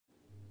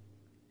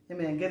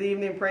Amen. Good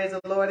evening. Praise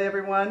the Lord,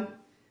 everyone.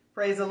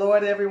 Praise the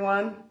Lord,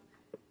 everyone.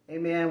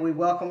 Amen. We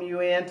welcome you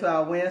into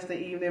our Wednesday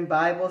evening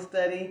Bible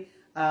study.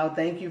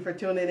 Thank you for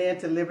tuning in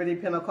to Liberty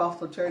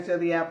Pentecostal Church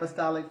of the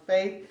Apostolic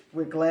Faith.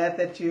 We're glad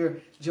that you're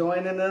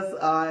joining us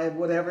at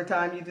whatever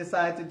time you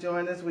decide to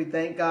join us. We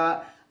thank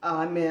God,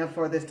 amen,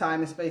 for this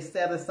time and space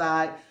set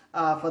aside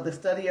for the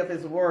study of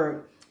His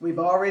Word. We've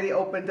already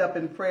opened up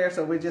in prayer,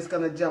 so we're just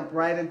going to jump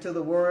right into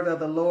the Word of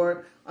the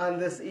Lord on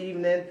this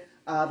evening.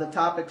 The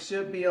topic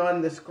should be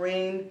on the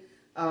screen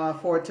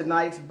for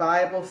tonight's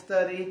Bible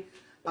study.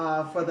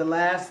 For the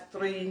last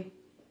 3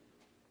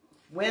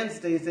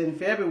 Wednesdays in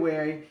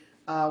February,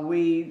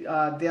 we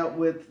dealt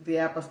with the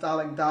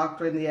apostolic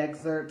doctrine, the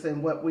excerpts,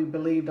 and what we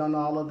believed on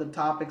all of the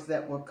topics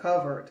that were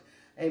covered.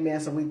 Amen.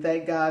 So we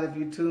thank God if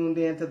you tuned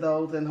into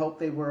those and hope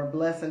they were a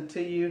blessing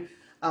to you.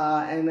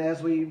 And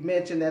as we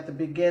mentioned at the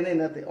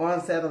beginning, at the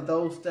onset of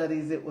those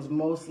studies, it was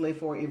mostly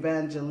for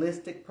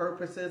evangelistic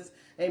purposes.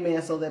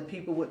 Amen. So that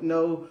people would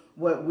know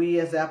what we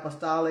as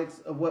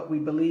apostolics, what we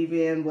believe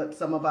in, what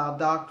some of our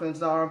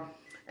doctrines are.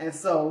 And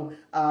so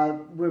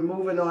we're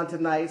moving on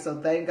tonight.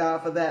 So thank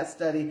God for that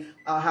study.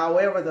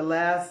 However, the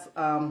last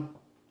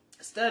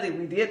study,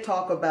 we did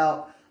talk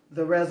about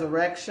the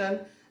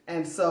resurrection.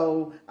 And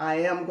so I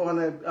am going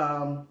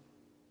to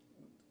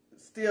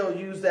still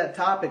use that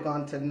topic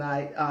on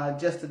tonight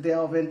just to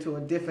delve into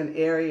a different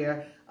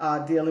area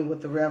dealing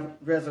with the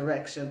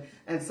resurrection.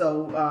 And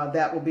so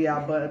that will be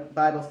our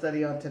Bible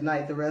study on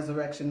tonight, the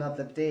resurrection of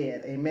the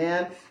dead.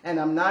 Amen. And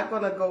I'm not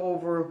going to go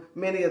over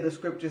many of the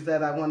scriptures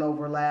that I went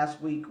over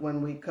last week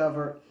when we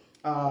covered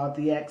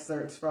the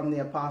excerpts from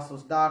the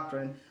Apostles'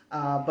 Doctrine,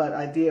 but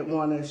I did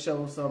want to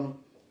show some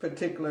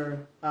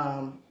particular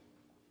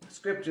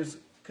scriptures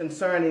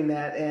concerning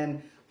that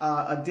and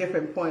a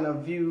different point of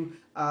view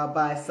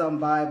by some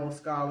Bible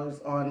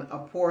scholars on a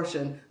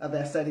portion of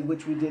that study,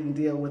 which we didn't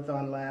deal with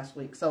on last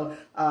week. So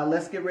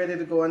let's get ready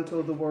to go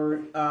into the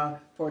Word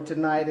for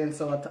tonight. And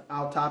so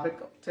our topic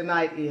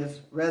tonight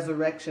is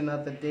resurrection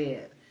of the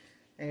dead.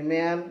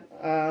 Amen.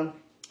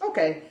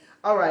 Okay.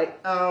 All right.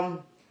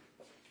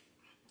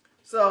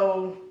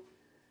 So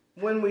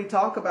when we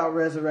talk about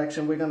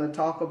resurrection, we're going to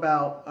talk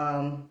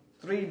about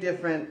 3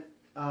 different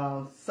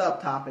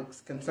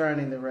subtopics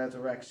concerning the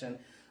resurrection.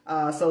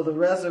 So the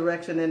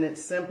resurrection in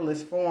its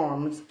simplest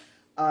forms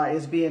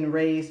is being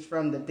raised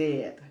from the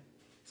dead.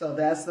 So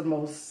that's the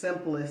most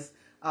simplest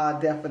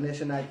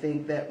definition I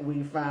think that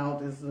we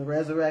found is the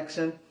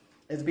resurrection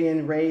is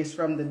being raised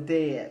from the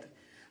dead.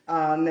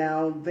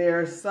 Now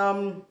there's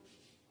some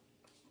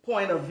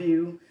point of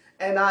view,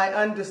 and I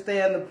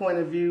understand the point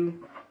of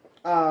view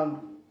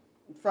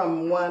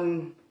from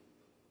one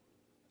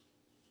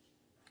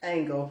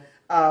angle,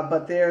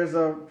 but there's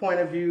a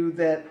point of view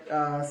that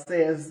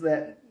says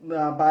that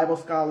Bible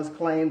scholars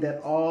claim that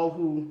all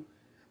who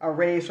are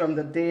raised from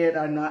the dead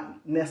are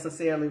not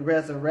necessarily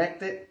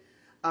resurrected,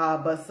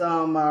 but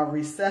some are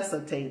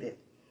resuscitated.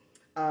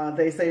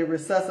 They say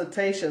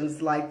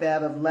resuscitations like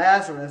that of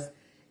Lazarus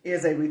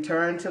is a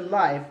return to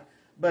life,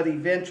 but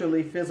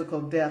eventually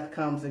physical death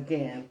comes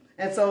again.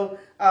 And so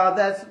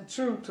that's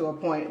true to a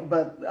point,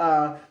 but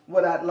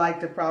what I'd like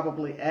to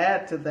probably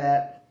add to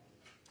that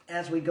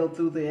as we go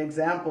through the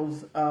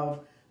examples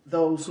of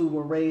those who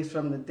were raised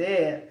from the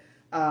dead,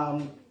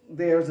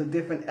 there's a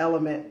different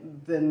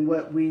element than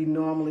what we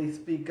normally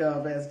speak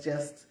of as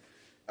just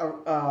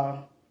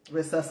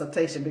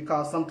resuscitation,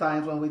 because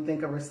sometimes when we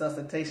think of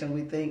resuscitation,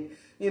 we think,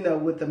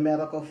 with the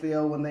medical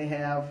field when they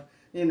have,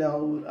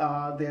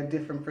 their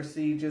different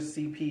procedures,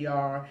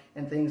 CPR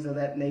and things of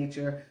that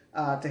nature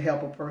to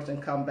help a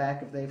person come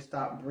back if they've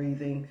stopped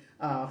breathing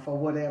for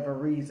whatever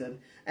reason.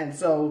 And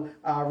so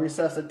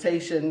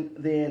resuscitation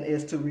then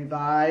is to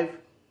revive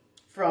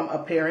from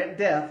apparent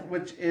death,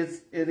 which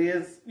is a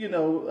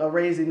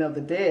raising of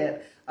the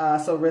dead.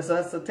 So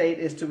resuscitate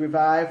is to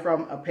revive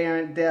from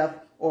apparent death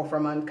or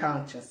from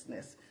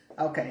unconsciousness.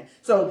 Okay,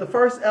 so the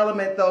first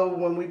element, though,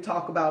 when we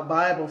talk about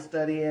Bible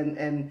study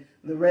and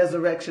the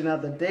resurrection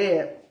of the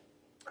dead,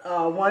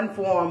 one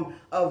form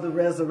of the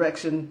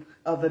resurrection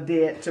of the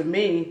dead to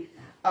me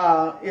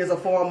is a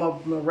form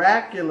of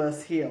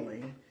miraculous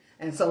healing.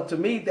 And so to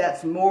me,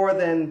 that's more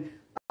than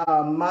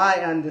my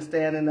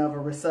understanding of a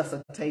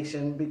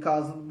resuscitation,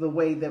 because of the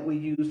way that we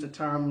use the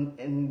term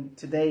in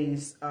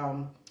today's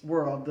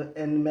world,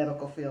 in the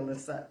medical field and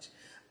such.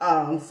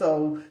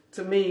 So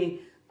to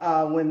me,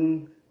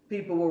 when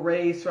people were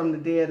raised from the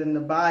dead in the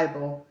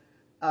Bible,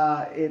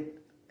 it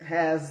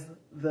has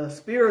the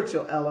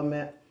spiritual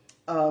element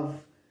of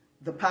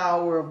the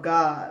power of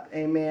God,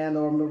 amen,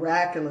 or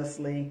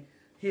miraculously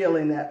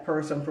healing that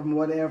person from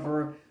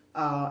whatever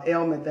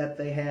ailment that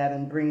they had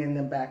and bringing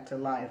them back to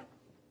life.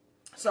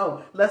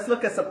 So let's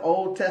look at some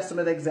Old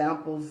Testament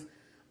examples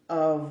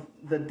of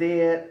the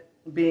dead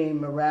being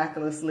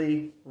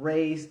miraculously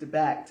raised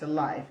back to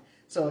life.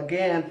 So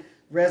again,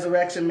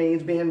 resurrection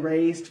means being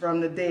raised from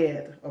the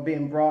dead or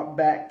being brought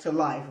back to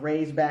life,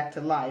 raised back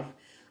to life.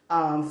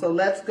 So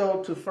let's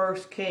go to 1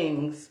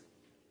 Kings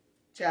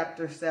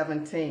chapter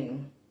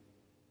 17.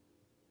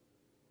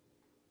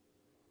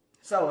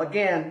 So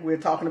again, we're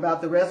talking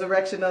about the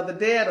resurrection of the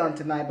dead on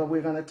tonight, but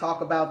we're going to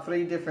talk about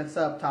 3 different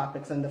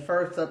subtopics. And the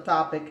first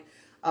subtopic,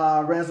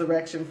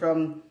 resurrection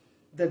from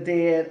the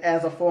dead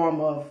as a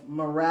form of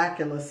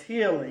miraculous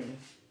healing.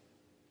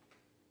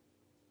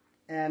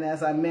 And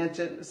as I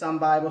mentioned, some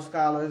Bible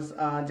scholars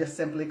just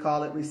simply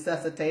call it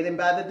resuscitate. And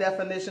by the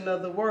definition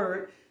of the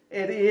word,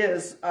 it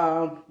is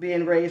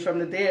being raised from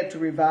the dead, to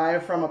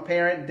revive from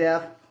apparent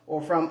death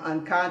or from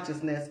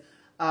unconsciousness.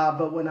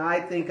 But when I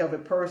think of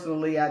it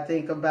personally, I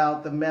think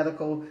about the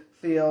medical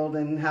field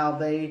and how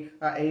they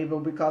are able,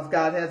 because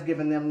God has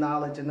given them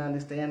knowledge and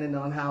understanding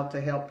on how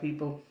to help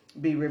people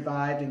be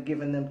revived and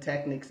given them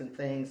techniques and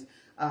things.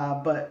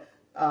 But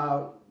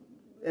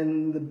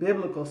in the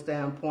biblical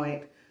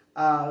standpoint,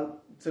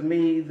 to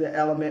me, the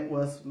element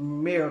was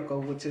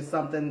miracle, which is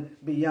something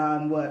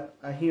beyond what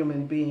a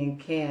human being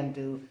can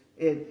do.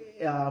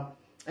 It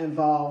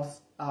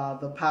involves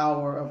the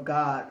power of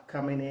God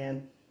coming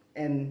in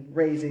and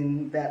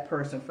raising that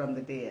person from the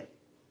dead.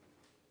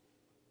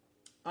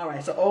 All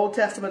right, so Old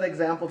Testament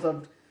examples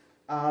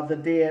of the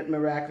dead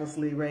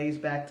miraculously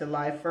raised back to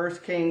life. 1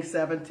 Kings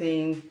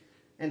 17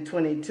 and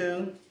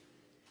 22.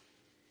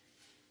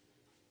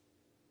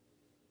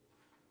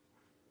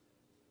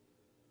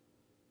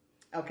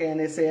 Okay, and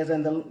it says,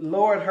 and the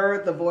Lord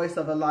heard the voice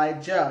of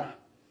Elijah,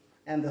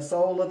 and the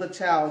soul of the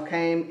child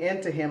came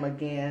into him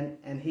again,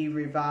 and he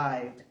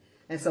revived.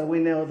 And so we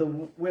know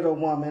the widow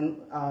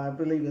woman, I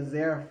believe it's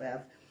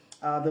Zarephath,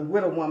 the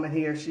widow woman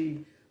here,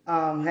 she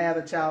had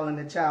a child and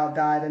the child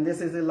died. And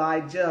this is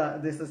Elijah.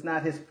 This is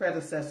not his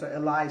predecessor,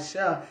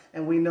 Elisha.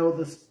 And we know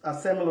this, a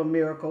similar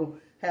miracle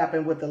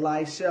happened with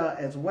Elisha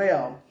as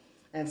well.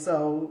 And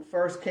so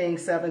 1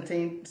 Kings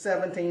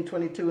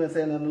 17:22, it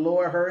said, and the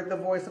Lord heard the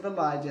voice of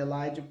Elijah.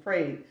 Elijah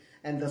prayed,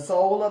 and the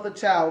soul of the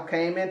child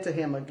came into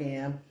him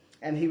again,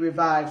 and he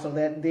revived. So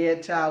that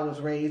dead child was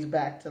raised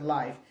back to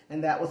life.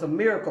 And that was a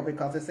miracle,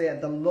 because it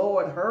said the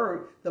Lord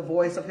heard the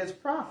voice of his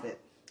prophet.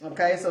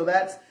 Okay, so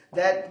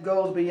that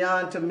goes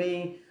beyond, to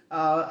me,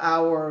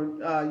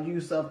 our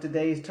use of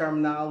today's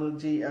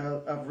terminology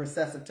of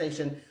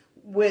resuscitation,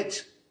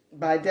 which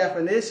by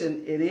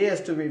definition it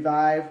is to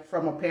revive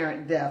from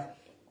apparent death.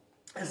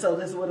 And so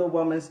this widow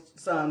woman's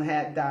son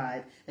had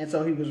died, and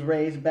so he was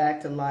raised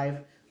back to life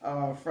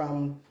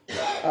from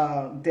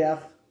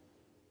death,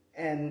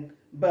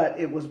 but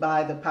it was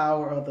by the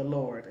power of the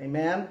Lord.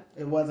 Amen?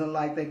 It wasn't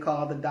like they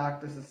called the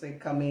doctors and say,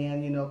 come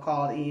in,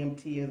 called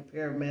EMT and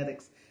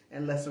paramedics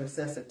and let's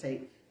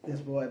resuscitate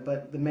this boy.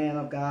 But the man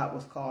of God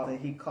was called, and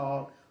he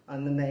called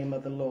on the name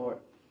of the Lord.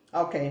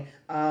 Okay,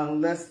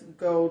 let's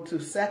go to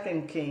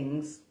 2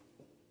 Kings,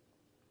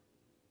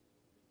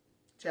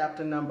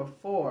 chapter number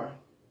 4.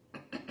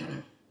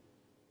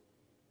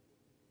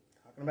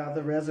 Talking about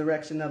the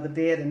resurrection of the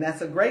dead, and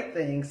that's a great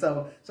thing.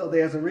 So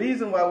there's a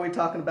reason why we're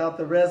talking about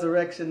the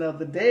resurrection of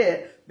the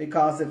dead,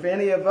 because if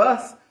any of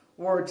us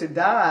were to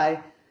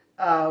die,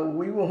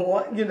 we will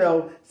want,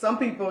 some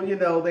people,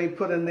 they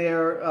put in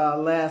their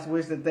last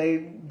wish that they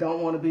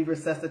don't want to be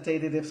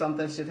resuscitated if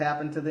something should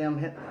happen to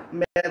them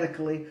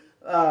medically.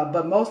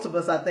 But most of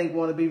us, I think,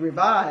 want to be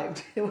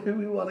revived.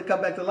 We want to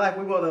come back to life.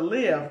 We want to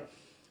live.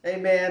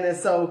 Amen. And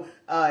so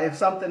if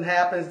something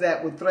happens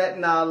that would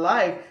threaten our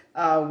life,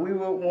 we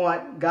would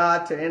want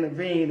God to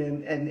intervene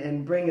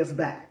and bring us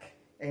back.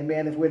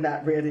 Amen. If we're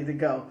not ready to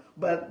go.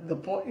 But the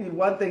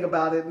one thing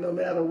about it, no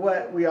matter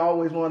what, we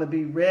always want to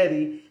be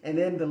ready and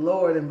in the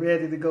Lord and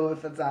ready to go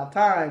if it's our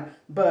time.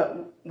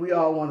 But we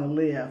all want to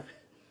live.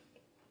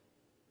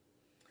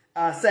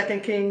 2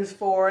 Kings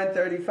 4 and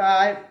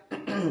 35.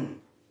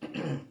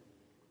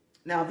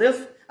 Now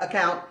this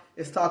account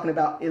is talking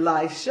about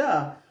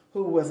Elisha,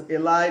 who was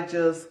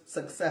Elijah's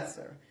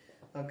successor.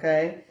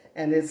 Okay?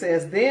 And it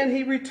says, then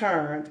he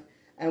returned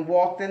and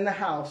walked in the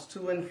house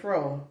to and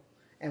fro,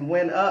 and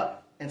went up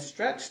and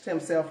stretched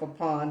himself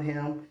upon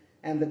him,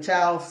 and the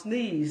child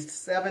sneezed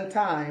 7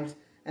 times,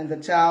 and the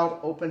child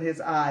opened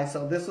his eyes.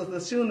 So this was the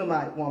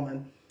Shunammite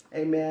woman,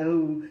 amen,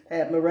 who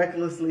had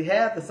miraculously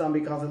had the son,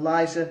 because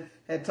Elisha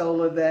had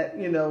told her that,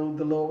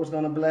 the Lord was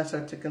going to bless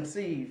her to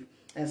conceive.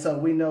 And so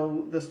we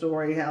know the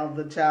story, how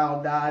the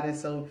child died, and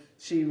so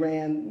she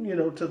ran,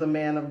 to the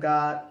man of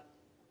God,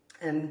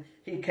 and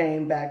he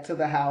came back to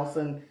the house,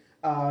 and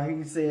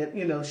he said,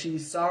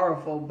 she's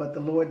sorrowful, but the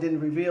Lord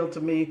didn't reveal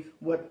to me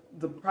what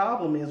the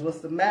problem is, what's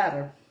the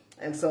matter.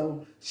 And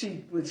so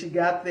when she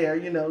got there,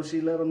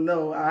 she let him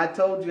know, I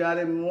told you I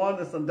didn't want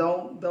this, and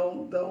don't,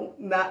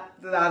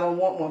 not that I don't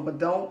want one, but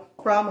don't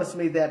promise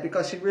me that,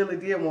 because she really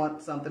did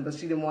want something, but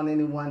she didn't want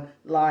anyone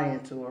lying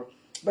to her.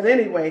 But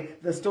anyway,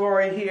 the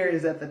story here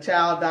is that the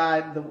child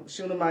died, the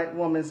Shunammite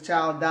woman's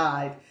child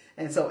died,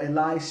 and so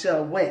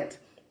Elisha went.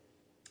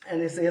 And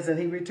it says, and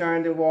he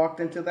returned and walked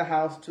into the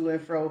house to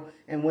and fro,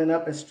 and went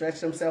up and stretched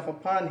himself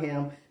upon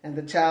him, and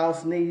the child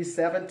sneezed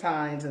 7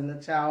 times, and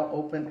the child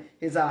opened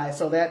his eyes.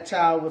 So that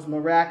child was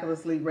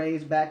miraculously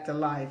raised back to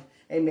life.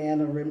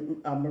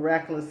 Amen. A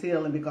miraculous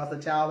healing, because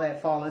the child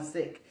had fallen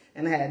sick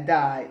and had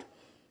died.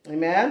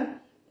 Amen.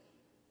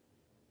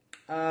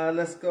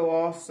 Let's go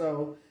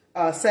also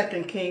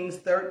 2 Kings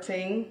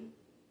 13.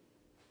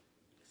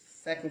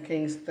 2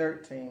 Kings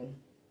 13.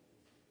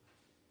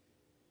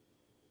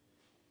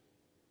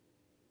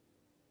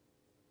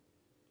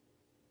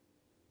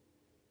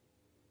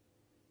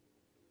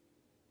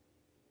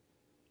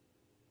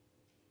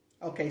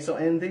 Okay, so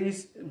in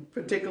these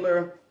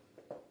particular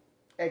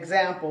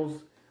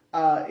examples,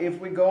 if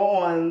we go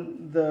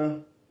on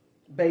the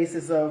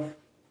basis of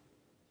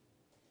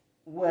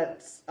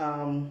what's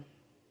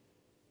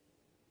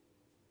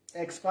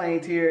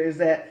explained here, is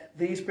that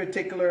these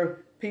particular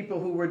people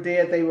who were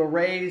dead, they were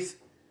raised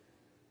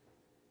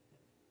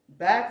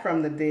back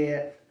from the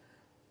dead,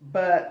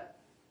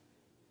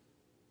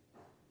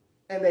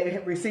 and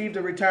they received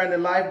a return to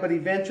life, but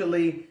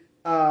eventually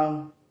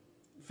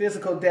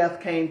physical death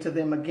came to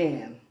them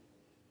again.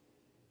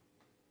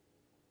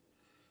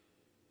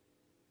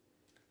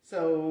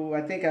 So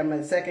I think I'm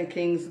at 2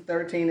 Kings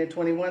 13 and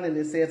 21, and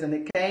it says, "And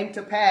it came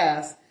to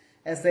pass,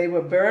 as they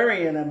were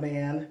burying a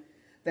man,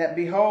 that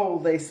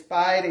behold, they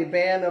spied a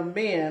band of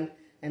men,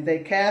 and they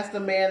cast the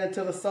man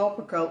into the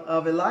sepulchre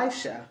of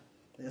Elisha."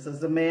 This is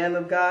the man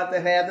of God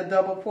that had the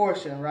double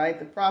portion, right?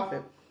 The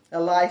prophet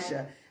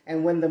Elisha.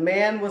 "And when the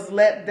man was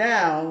let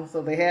down,"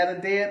 so they had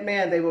a dead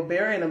man, they were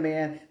burying a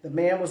man, the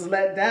man was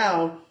let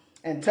down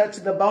and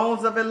touched the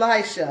bones of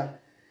Elisha,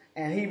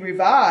 and he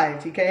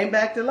revived. He came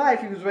back to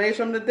life. He was raised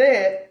from the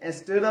dead and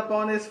stood up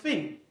on his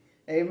feet.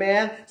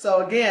 Amen. So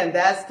again,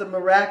 that's the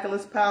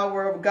miraculous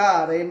power of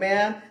God.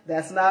 Amen.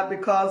 That's not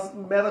because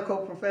medical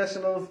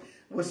professionals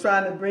was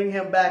trying to bring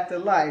him back to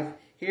life.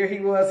 Here he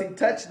was, he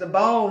touched the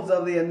bones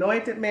of the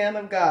anointed man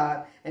of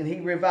God, and he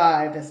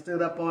revived and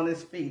stood up on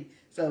his feet.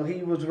 So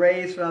he was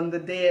raised from the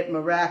dead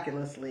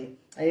miraculously.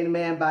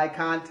 Amen. By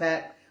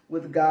contact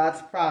with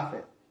God's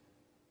prophet.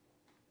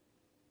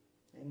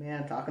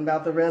 Amen. Talking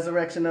about the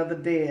resurrection of the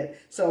dead.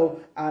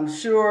 So I'm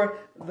sure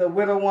the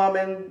widow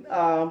woman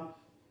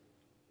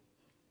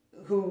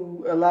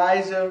who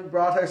Elijah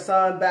brought her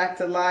son back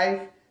to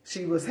life,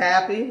 she was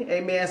happy.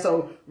 Amen.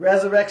 So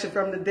resurrection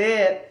from the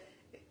dead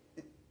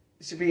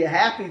should be a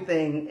happy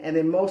thing. And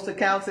in most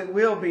accounts it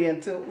will be,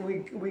 until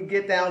we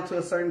get down to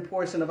a certain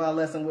portion of our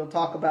lesson. We'll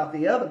talk about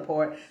the other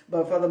part.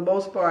 But for the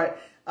most part,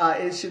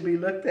 it should be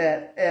looked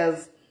at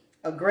as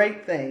a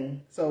great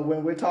thing. So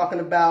when we're talking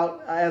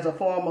about as a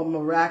form of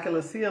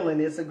miraculous healing,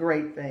 it's a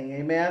great thing.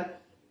 Amen.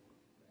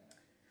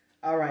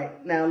 All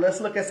right. Now let's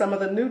look at some of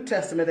the New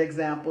Testament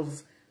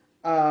examples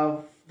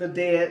of the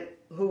dead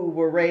who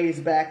were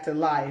raised back to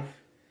life.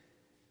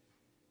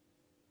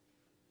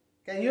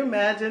 Can you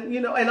imagine?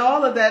 And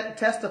all of that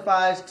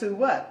testifies to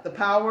what? The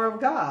power of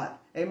God.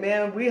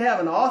 Amen. We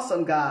have an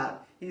awesome God.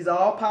 He's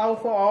all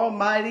powerful,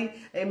 almighty.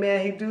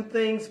 Amen. He do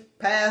things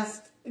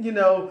past,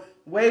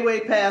 way, way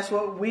past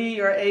what we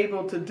are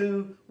able to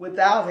do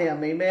without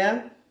him.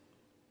 Amen.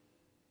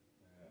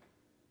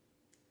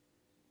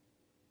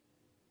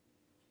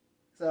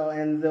 So,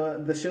 and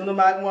the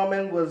Shunammite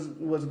woman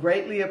was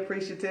greatly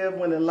appreciative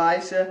when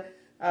Elisha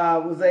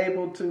was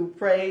able to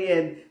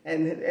pray,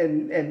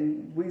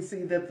 and we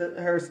see that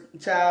her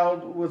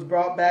child was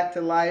brought back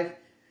to life.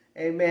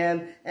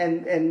 Amen.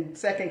 And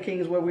 2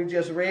 Kings, where we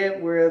just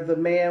read, where the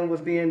man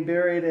was being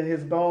buried and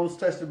his bones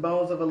touched the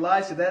bones of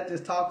Elisha, that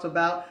just talks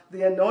about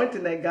the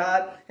anointing that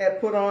God had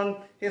put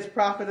on his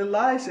prophet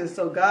Elisha.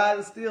 So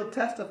God still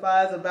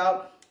testifies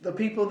about the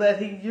people that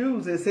he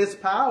uses, his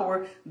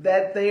power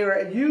that they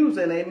are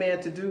using, amen,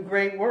 to do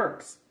great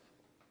works.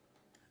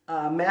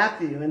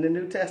 Matthew in the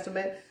New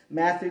Testament,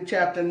 Matthew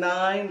chapter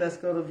 9, let's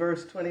go to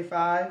verse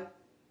 25.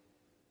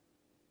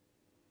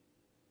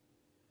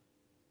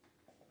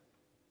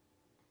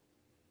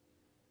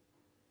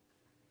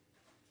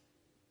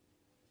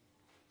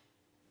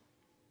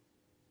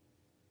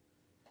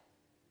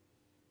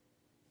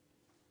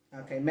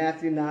 Okay,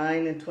 Matthew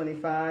 9 and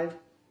 25.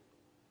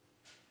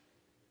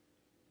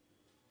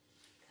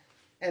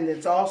 And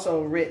it's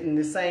also written,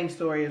 the same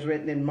story is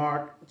written in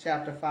Mark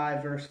chapter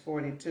 5, verse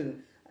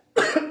 42.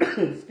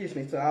 Excuse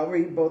me, so I'll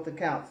read both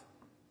accounts.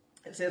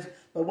 It says,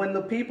 "But when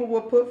the people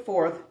were put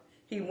forth,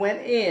 he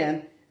went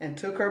in and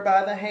took her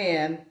by the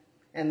hand,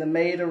 and the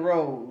maid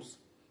arose."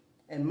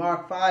 And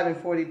Mark 5 and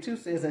 42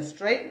 says, "And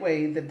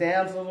straightway the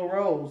damsel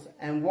arose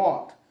and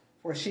walked,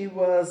 for she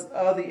was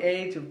of the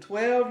age of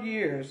 12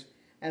 years,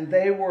 and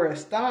they were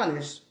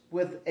astonished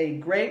with a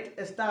great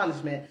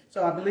astonishment."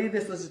 So I believe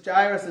this was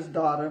Jairus'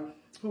 daughter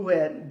who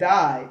had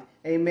died.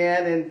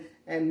 Amen.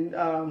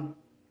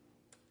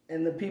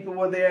 And the people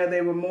were there,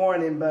 they were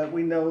mourning, but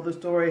we know the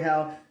story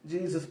how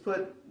Jesus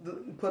put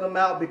them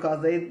out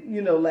because they,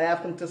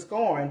 laughed him to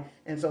scorn.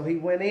 And so he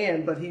went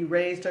in, but he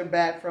raised her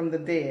back from the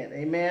dead.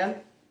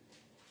 Amen.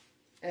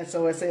 And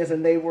so it says,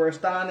 and they were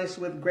astonished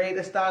with great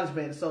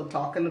astonishment. So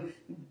talking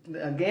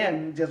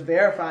again, just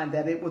verifying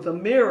that it was a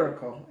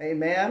miracle.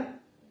 Amen.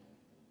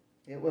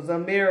 It was a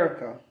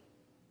miracle.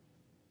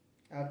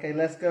 Okay,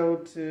 let's go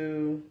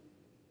to...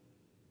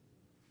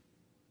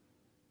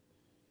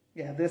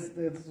 Yeah, this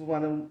is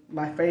one of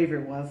my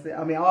favorite ones.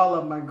 I mean, all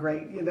of them are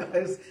great.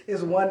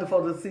 It's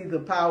wonderful to see the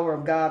power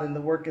of God and the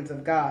workings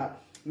of God.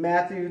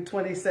 Matthew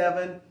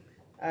 27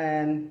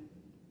 and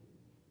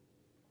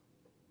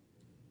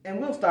And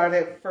we'll start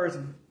at first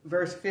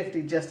verse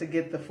 50 just to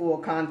get the full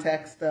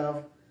context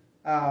of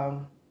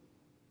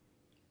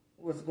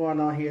what's going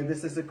on here.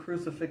 This is the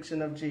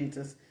crucifixion of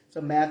Jesus. So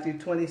Matthew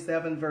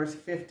 27, verse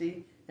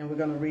 50, and we're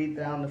going to read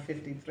down to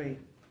 53.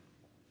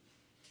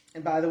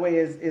 And by the way,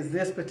 is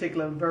this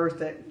particular verse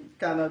that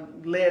kind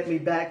of led me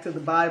back to the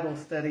Bible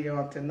study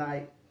of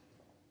tonight,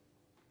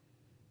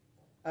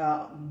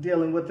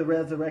 dealing with the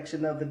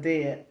resurrection of the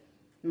dead.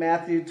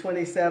 Matthew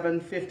 27,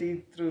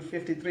 50 through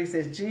 53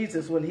 says,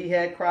 Jesus, when he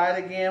had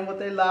cried again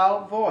with a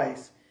loud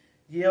voice,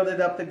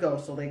 yielded up the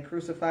ghost. So they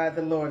crucified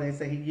the Lord. They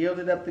say he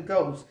yielded up the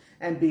ghost.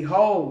 And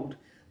behold,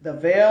 the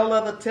veil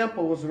of the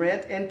temple was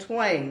rent in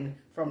twain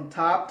from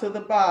top to the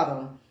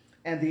bottom.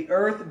 And the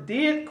earth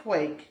did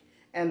quake,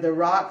 and the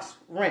rocks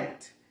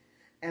rent.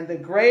 And the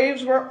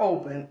graves were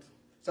opened.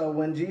 So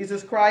when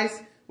Jesus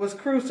Christ was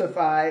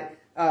crucified,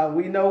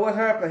 we know what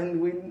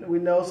happened. We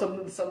know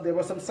there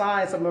were some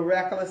signs, some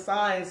miraculous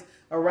signs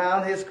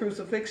around his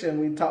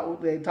crucifixion.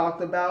 They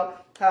talked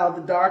about how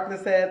the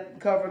darkness had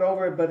covered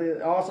over it, but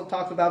it also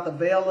talks about the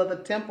veil of the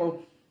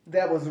temple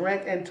that was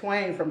rent in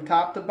twain from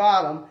top to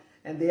bottom.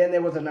 And then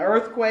there was an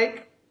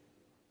earthquake.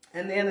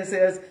 And then it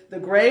says the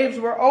graves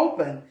were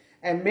open.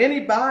 And many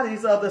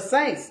bodies of the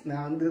saints.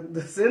 Now,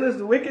 the sinners,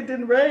 the wicked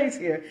didn't raise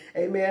here.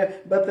 Amen.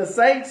 But the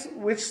saints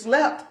which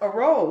slept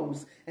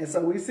arose. And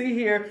so we see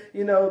here,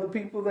 the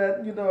people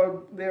that,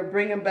 they're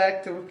bringing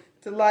back to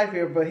life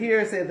here. But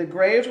here it said the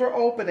graves were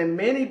open and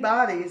many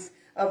bodies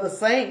of the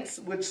saints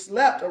which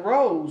slept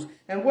arose.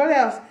 And what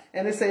else?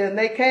 And it said, and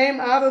they came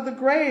out of the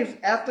graves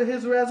after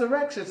his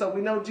resurrection. So we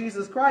know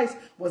Jesus Christ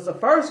was the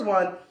first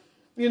one,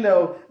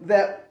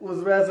 that was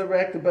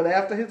resurrected. But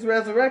after his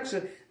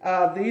resurrection,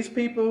 these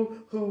people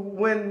who,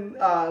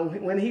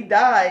 when he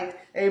died,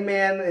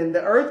 amen, and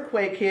the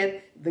earthquake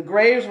hit, the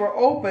graves were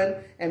open,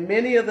 and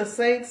many of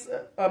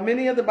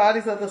the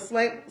bodies of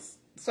the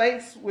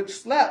saints which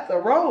slept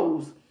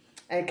arose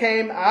and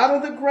came out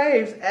of the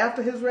graves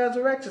after his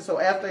resurrection. So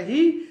after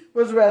he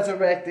was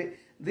resurrected,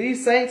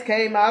 these saints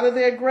came out of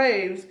their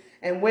graves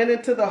and went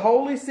into the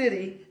holy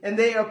city, and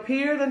they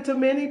appeared unto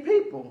many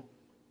people.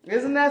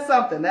 Isn't that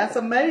something? That's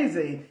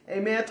amazing.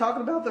 Amen.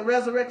 Talking about the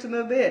resurrection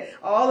of the dead.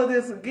 All of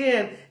this,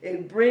 again,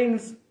 it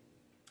brings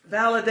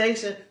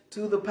validation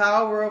to the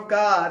power of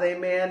God.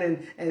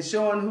 Amen. And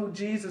showing who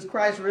Jesus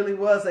Christ really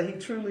was, that he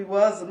truly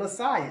was the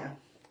Messiah.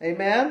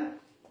 Amen.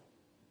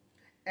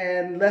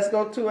 And let's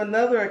go to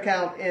another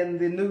account in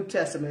the New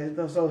Testament.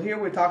 So here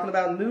we're talking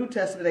about New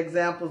Testament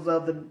examples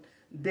of the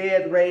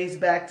dead raised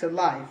back to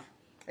life.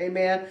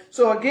 Amen.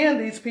 So again,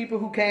 these people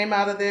who came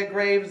out of their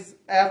graves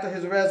after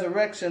his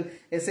resurrection,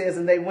 it says,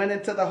 and they went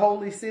into the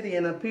holy city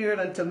and appeared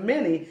unto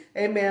many.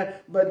 Amen.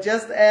 But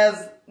just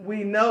as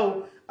we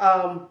know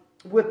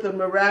with the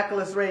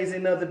miraculous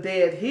raising of the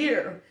dead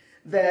here,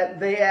 that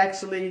they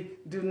actually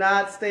do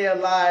not stay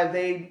alive.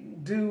 They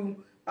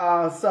do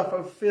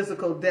suffer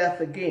physical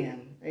death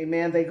again.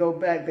 Amen. They go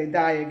back, they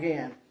die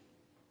again.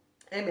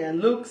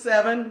 Amen. Luke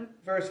 7,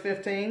 verse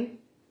 15.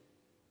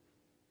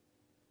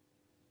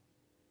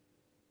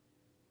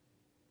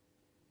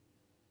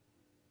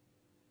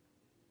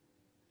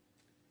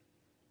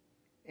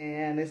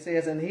 And it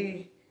says, and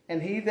he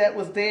that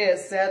was dead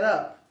sat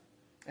up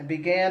and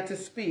began to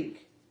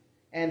speak.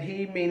 And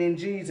he, meaning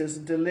Jesus,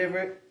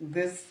 delivered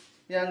this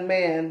young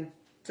man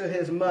to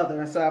his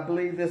mother. And so I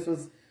believe this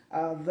was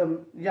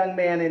the young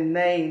man in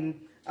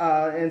name.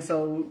 And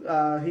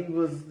so he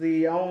was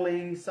the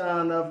only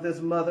son of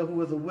this mother who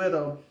was a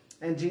widow.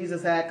 And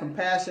Jesus had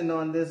compassion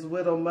on this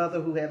widow mother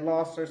who had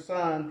lost her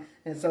son.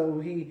 And so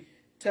he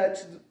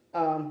touched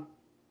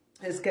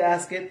his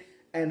casket.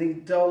 And he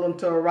told him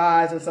to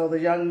arise. And so the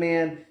young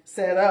man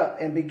sat up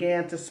and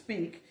began to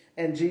speak.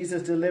 And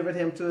Jesus delivered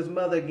him to his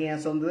mother again.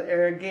 So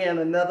there again,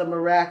 another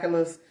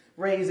miraculous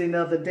raising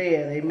of the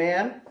dead.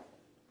 Amen.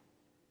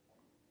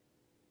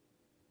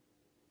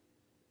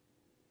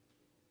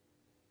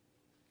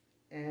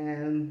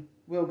 And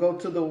we'll go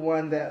to the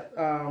one that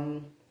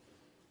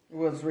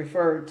was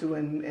referred to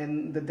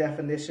in the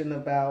definition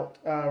about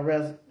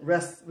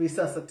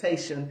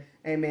resuscitation.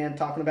 Amen.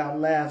 Talking about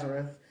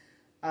Lazarus.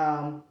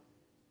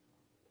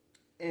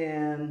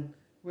 And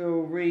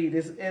we'll read,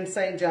 it's in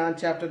St. John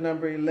chapter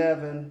number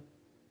 11.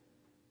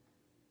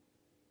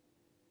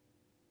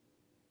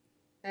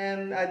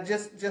 And I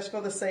just for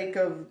the sake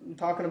of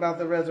talking about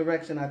the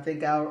resurrection, I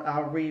think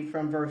I'll read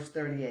from verse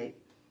 38.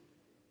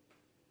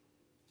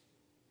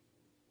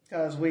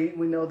 Because we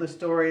know the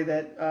story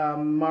that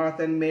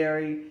Martha and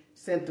Mary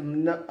sent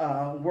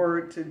a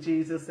word to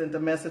Jesus, sent a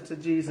message to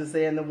Jesus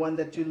saying the one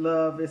that you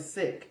love is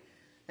sick.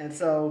 And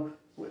so,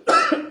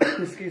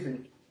 excuse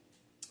me,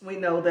 we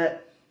know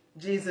that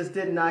Jesus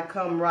did not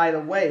come right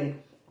away.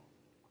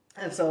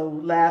 And so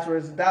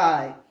Lazarus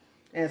died.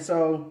 And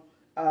so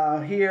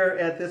here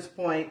at this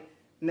point,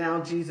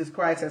 now Jesus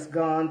Christ has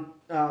gone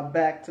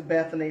back to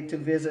Bethany to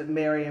visit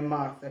Mary and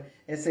Martha.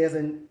 It says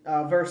in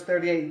verse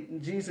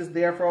 38, Jesus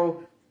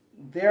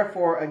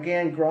therefore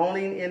again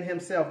groaning in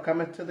himself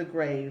cometh to the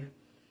grave.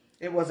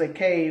 It was a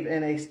cave,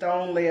 and a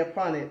stone lay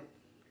upon it.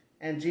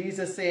 And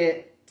Jesus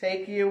said,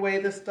 take ye away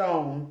the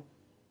stone.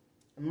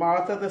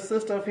 Martha, the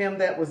sister of him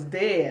that was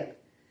dead,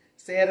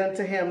 said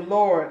unto him,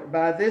 Lord,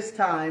 by this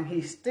time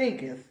he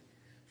stinketh,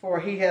 for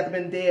he hath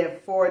been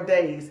dead 4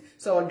 days.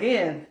 So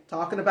again,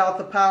 talking about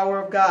the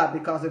power of God,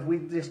 because if we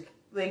just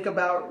think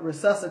about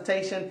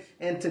resuscitation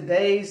in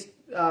today's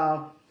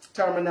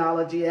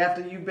terminology,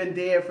 after you've been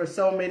dead for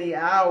so many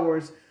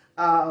hours,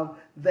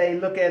 they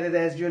look at it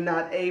as you're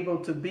not able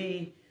to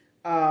be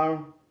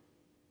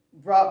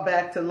brought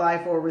back to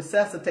life or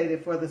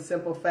resuscitated for the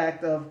simple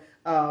fact of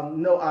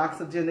no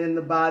oxygen in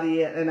the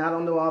body. And I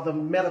don't know all the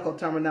medical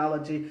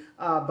terminology,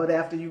 but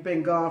after you've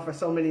been gone for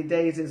so many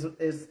days,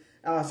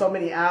 so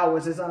many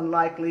hours, it's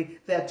unlikely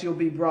that you'll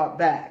be brought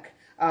back.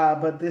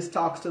 But this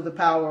talks to the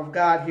power of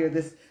God here.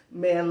 This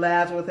man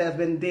Lazarus has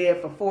been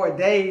dead for 4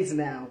 days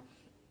now.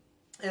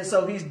 And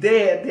so he's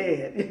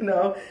dead, you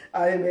know.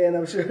 Amen.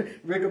 I'm sure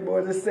rigor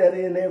mortis set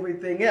in and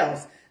everything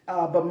else.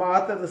 But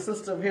Martha, the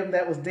sister of him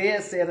that was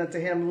dead, said unto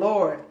him,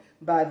 Lord,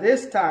 by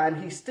this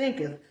time he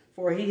stinketh,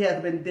 for he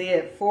hath been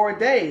dead 4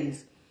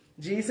 days.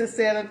 Jesus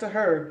said unto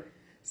her,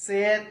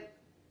 said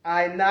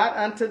I not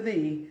unto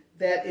thee,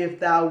 that if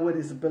thou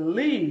wouldest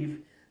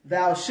believe,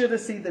 thou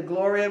shouldest see the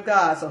glory of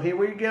God. So here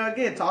we go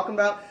again, talking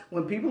about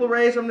when people are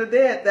raised from the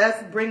dead,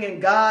 that's bringing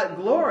God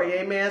glory,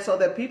 amen, so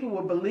that people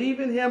will believe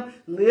in him,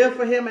 live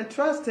for him, and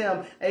trust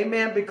him,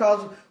 amen,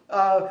 because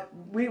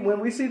when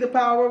we see the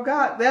power of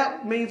God,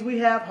 that means we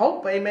have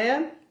hope,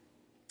 amen.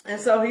 And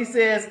so he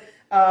says,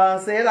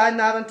 said I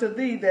not unto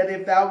thee, that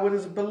if thou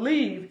wouldest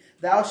believe,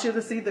 thou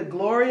shouldest see the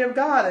glory of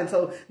God. And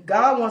so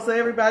God wants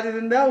everybody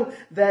to know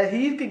that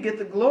he can get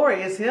the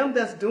glory. It's him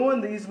that's doing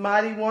these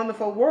mighty,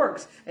 wonderful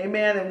works.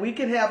 Amen. And we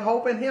can have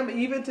hope in him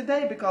even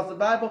today, because the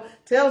Bible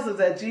tells us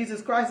that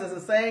Jesus Christ is the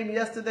same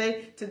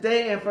yesterday,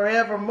 today, and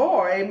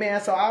forevermore.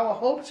 Amen. So our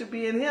hope should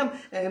be in him.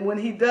 And when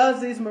he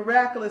does these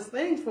miraculous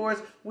things for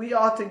us, we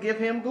ought to give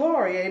him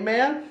glory.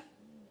 Amen.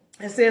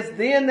 It says,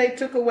 then they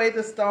took away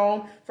the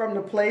stone from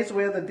the place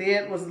where the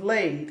dead was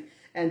laid.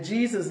 And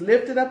Jesus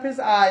lifted up his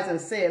eyes and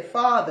said,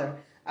 Father,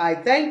 I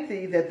thank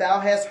thee that thou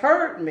hast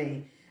heard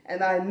me.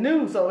 And I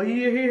knew. So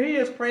here he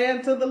is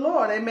praying to the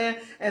Lord. Amen.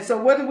 And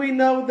so what do we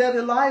know that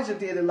Elijah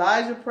did?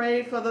 Elijah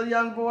prayed for the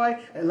young boy.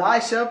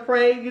 Elisha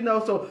prayed, you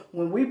know. So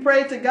when we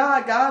pray to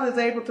God, God is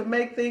able to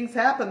make things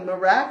happen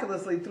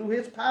miraculously through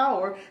his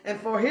power and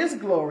for his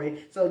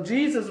glory. So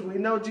Jesus, we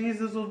know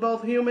Jesus was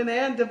both human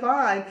and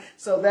divine.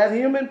 So that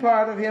human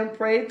part of him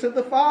prayed to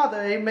the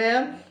Father.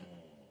 Amen.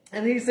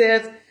 And he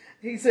says,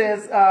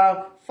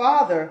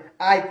 Father,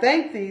 I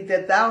thank thee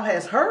that thou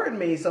hast heard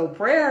me. So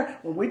prayer,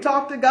 when we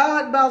talk to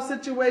God about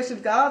situations,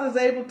 God is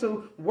able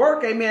to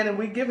work, amen, and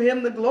we give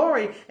him the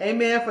glory,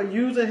 amen, for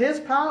using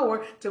his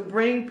power to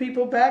bring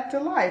people back to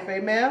life,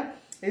 amen.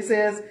 He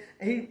says,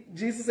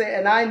 Jesus said,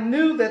 and I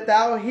knew that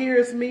thou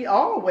hearest me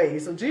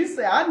always. So Jesus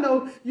said, I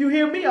know you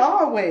hear me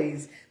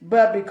always,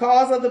 but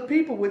because of the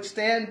people which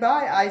stand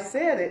by, I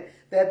said it,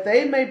 that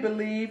they may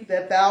believe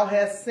that thou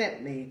hast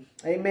sent me.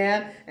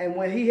 Amen. And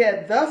when he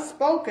had thus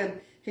spoken,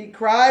 he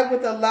cried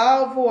with a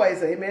loud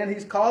voice. Amen.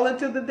 He's calling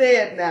to the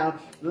dead now.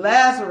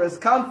 Lazarus,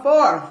 come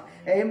forth.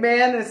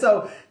 Amen. And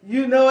so,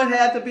 you know, it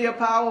had to be a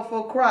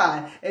powerful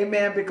cry.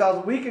 Amen.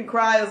 Because we can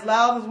cry as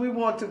loud as we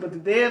want to, but the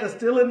dead are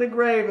still in the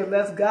grave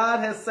unless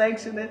God has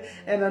sanctioned it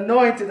and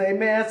anointed.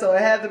 Amen. So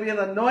it had to be an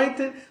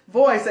anointed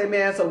voice.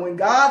 Amen. So when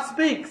God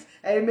speaks,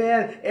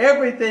 amen,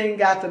 everything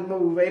got to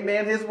move.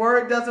 Amen. His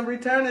word doesn't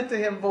return it to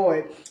him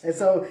void. And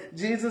so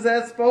Jesus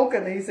has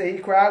spoken. He said, he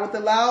cried with a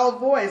loud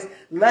voice,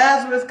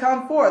 Lazarus,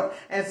 come forth.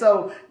 And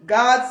so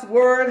God's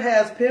word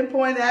has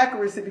pinpoint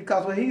accuracy,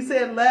 because when he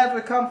said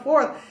Lazarus, come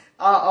forth,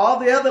 all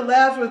the other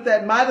Lazarus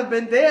that might have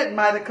been dead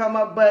might have come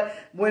up. But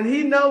when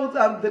he knows,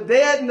 the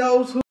dead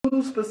knows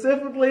who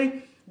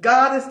specifically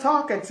God is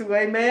talking to.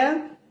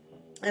 Amen.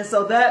 And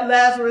so that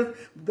Lazarus,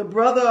 the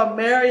brother of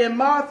Mary and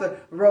Martha,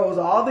 rose.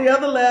 All the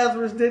other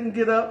Lazarus didn't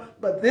get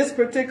up, but this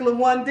particular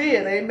one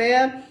did.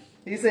 Amen.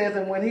 He says,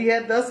 and when he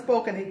had thus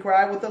spoken, he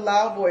cried with a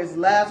loud voice,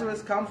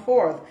 Lazarus, come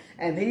forth.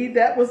 And he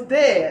that was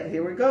dead,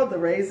 here we go, the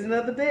raising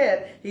of the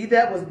dead. He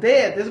that was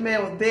dead, this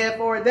man was dead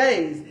 4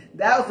 days.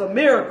 That was a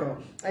miracle.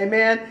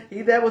 Amen.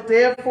 He that was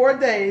dead 4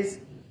 days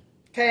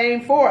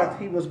came forth.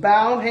 He was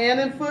bound hand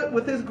and foot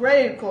with his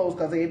grave clothes,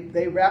 because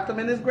they wrapped him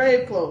in his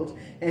grave clothes.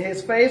 And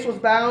his face was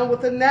bound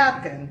with a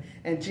napkin.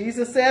 And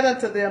Jesus said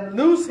unto them,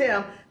 loose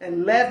him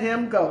and let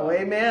him go.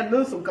 Amen.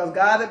 Loose him, because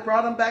God had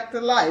brought him back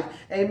to life.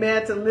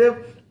 Amen. To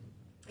live,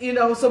 you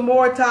know, some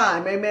more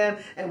time. Amen.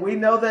 And we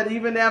know that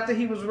even after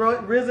he was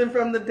risen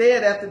from the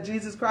dead, after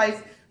Jesus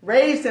Christ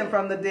raised him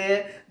from the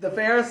dead, the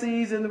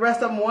Pharisees and the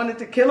rest of them wanted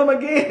to kill him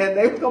again.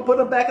 They were going to put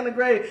him back in the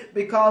grave,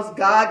 because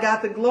God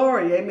got the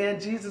glory. Amen.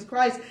 Jesus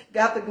Christ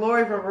got the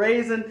glory for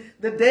raising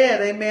the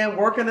dead. Amen.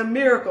 Working a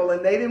miracle.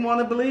 And they didn't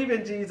want to believe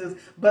in Jesus.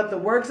 But the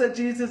works that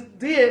Jesus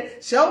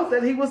did showed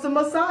that he was the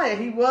Messiah.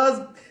 He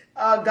was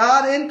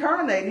God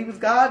incarnate. He was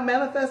God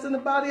manifest in the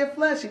body of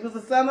flesh. He was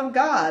the Son of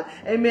God.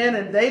 Amen.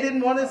 And they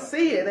didn't want to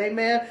see it.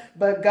 Amen.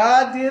 But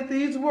God did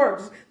these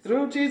works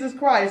through Jesus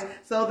Christ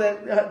so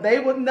that they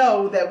would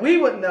know, that we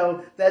would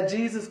know that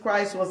Jesus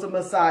Christ was the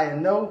Messiah.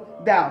 No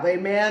doubt.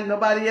 Amen.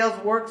 Nobody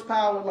else works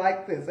power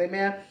like this.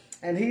 Amen.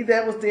 And he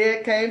that was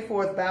dead came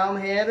forth, bound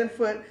hand and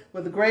foot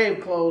with the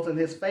grave clothes, and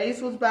his face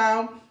was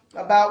bound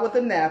about with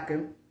a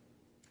napkin.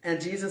 And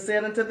Jesus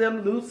said unto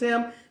them, loose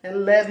him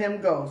and let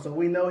him go. So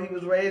we know he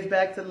was raised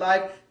back to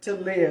life to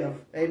live.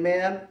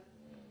 Amen.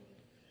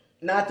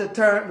 Not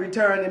to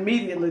return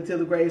immediately to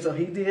the grave. So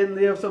he did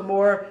live some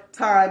more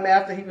time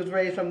after he was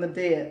raised from the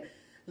dead.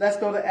 Let's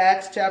go to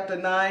Acts chapter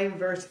 9,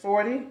 verse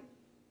 40.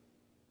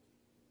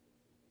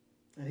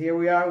 And here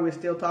we are. We're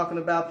still talking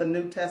about the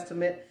New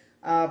Testament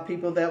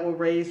people that were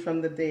raised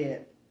from the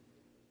dead.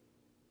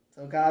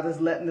 So God is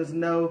letting us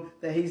know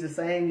that he's the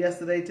same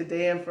yesterday,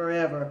 today, and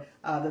forever.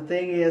 The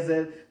thing is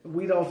that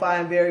we don't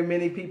find very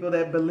many people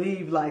that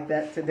believe like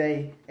that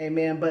today.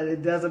 Amen. But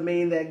it doesn't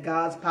mean that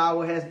God's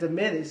power has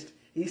diminished.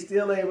 He's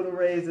still able to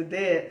raise the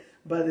dead,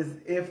 but it's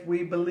if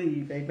we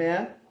believe.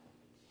 Amen.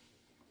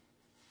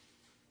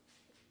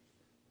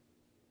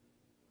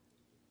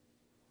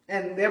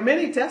 And there are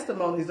many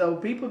testimonies, though.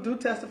 People do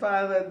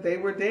testify that they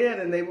were dead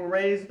and they were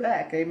raised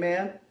back.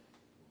 Amen.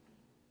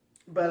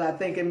 But I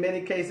think in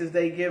many cases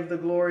they give the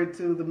glory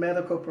to the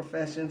medical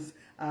professions,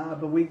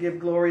 but we give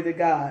glory to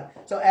God.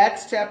 So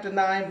Acts chapter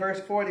 9, verse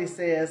 40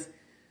 says,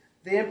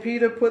 then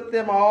Peter put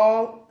them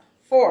all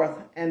forth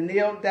and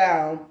kneeled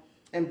down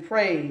and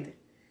prayed.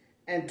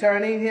 And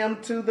turning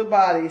him to the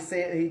body,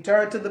 said, he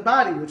turned to the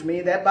body, which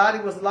means that body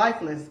was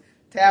lifeless.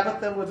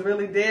 Tabitha was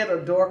really dead,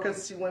 or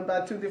Dorcas. She went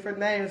by two different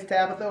names,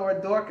 Tabitha or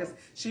Dorcas.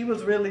 She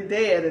was really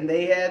dead, and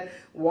they had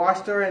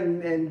washed her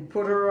and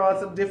put her on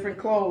some different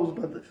clothes.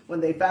 But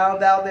when they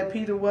found out that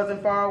Peter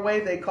wasn't far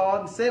away, they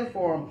called and sent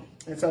for him.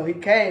 And so he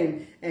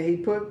came, and he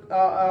put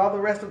all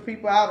the rest of the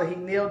people out, and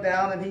he kneeled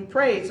down, and he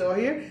prayed. So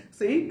here,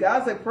 see,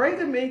 God said, pray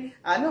to me.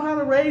 I know how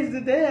to raise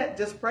the dead.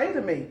 Just pray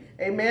to me.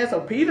 Amen. So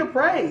Peter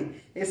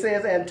prayed. It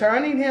says, and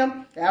turning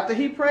him, after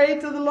he prayed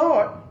to the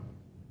Lord,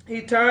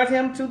 he turned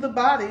him to the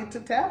body, to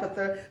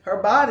Tabitha,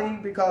 her body,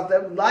 because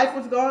the life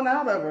was gone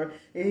out of her.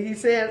 And he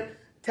said,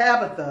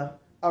 Tabitha,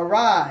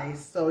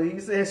 arise. So he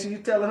says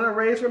she's telling her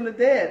raised from the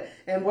dead.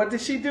 And what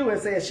did she do?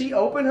 It says she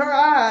opened her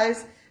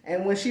eyes,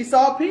 and when she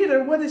saw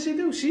Peter, what did she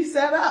do? She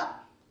sat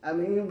up. I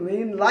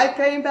mean, life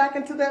came back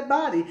into that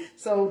body.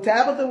 So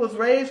Tabitha was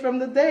raised from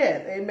the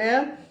dead.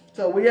 Amen.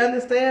 So we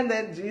understand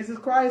that Jesus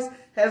Christ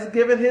has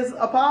given his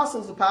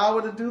apostles the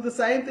power to do the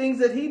same things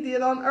that he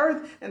did on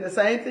earth and the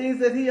same things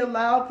that he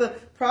allowed the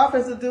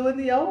prophets to do in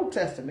the Old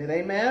Testament.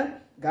 Amen.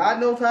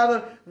 God knows how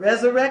to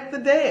resurrect the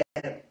dead.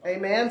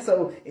 Amen.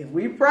 So if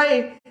we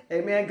pray,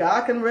 amen,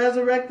 God can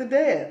resurrect the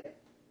dead.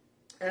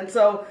 And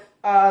so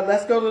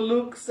let's go to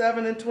Luke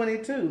 7 and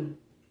 22.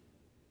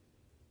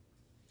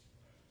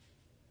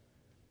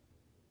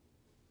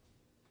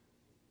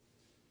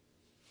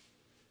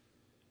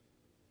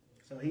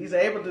 So he's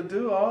able to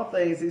do all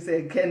things. He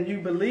said, can you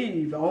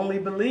believe? Only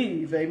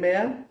believe.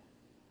 Amen.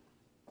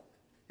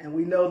 And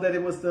we know that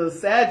it was the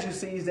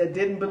Sadducees that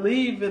didn't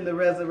believe in the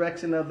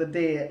resurrection of the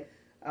dead.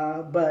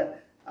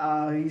 But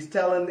he's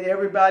telling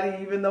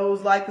everybody, even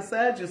those like the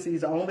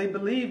Sadducees, only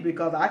believe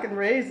because I can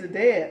raise the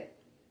dead.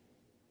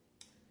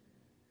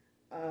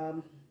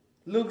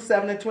 Luke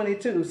 7 and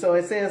 22. So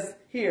it says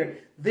here,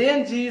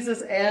 then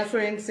Jesus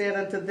answering said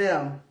unto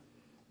them,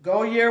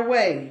 go your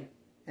way,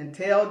 and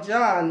tell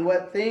John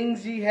what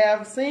things ye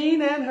have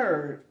seen and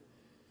heard,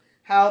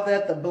 how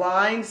that the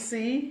blind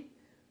see,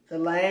 the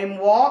lame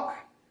walk,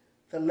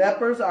 the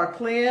lepers are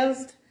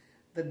cleansed,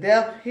 the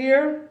deaf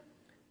hear,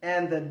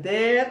 and the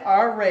dead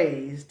are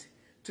raised.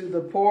 To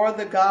the poor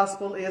the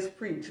gospel is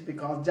preached.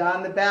 Because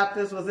John the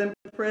Baptist was in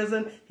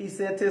prison, he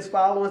sent his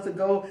followers to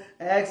go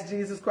ask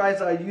Jesus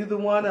Christ, are you the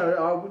one,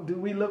 or do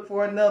we look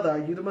for another?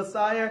 Are you the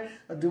Messiah,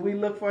 or do we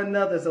look for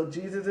another? So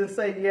Jesus didn't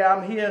say, yeah,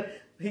 I'm here.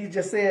 He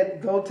just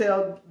said, go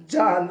tell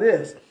John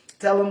this.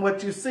 Tell him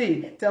what you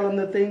see. Tell him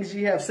the things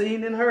you have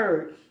seen and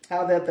heard.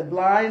 How that the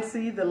blind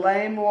see, the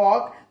lame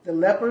walk, the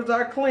lepers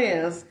are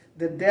cleansed,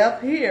 the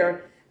deaf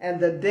hear, and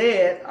the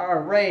dead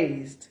are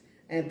raised.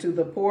 And to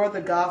the poor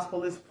the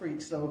gospel is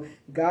preached. So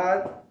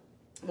God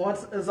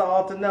wants us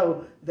all to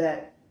know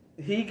that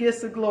he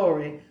gets the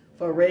glory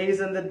for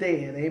raising the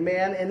dead.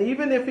 Amen. And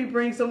even if he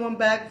brings someone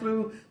back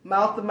through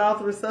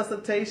mouth-to-mouth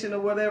resuscitation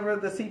or whatever,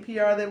 the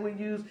CPR that we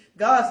use,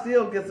 God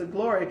still gets the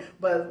glory.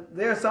 But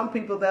there are some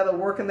people that are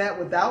working that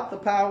without the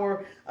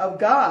power of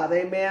God.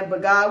 Amen.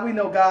 But God, we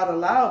know God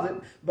allows it.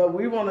 But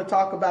we want to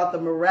talk about the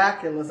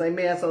miraculous.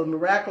 Amen. So the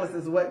miraculous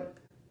is what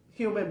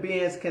human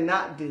beings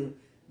cannot do.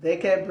 They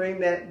can't bring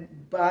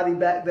that body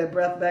back, that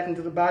breath back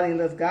into the body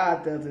unless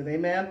God does it.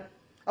 Amen.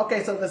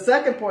 Okay, so the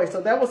second point, so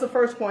that was the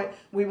first point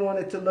we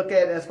wanted to look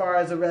at as far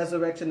as the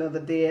resurrection of the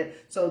dead.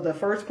 So the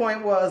first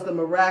point was the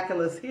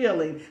miraculous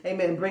healing,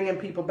 amen, bringing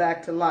people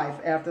back to life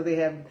after they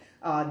have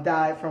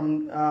died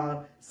from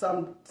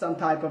some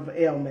type of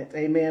ailment.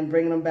 Amen.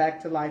 Bringing them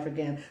back to life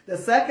again. The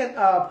second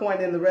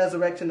point in the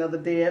resurrection of the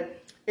dead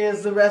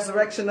is the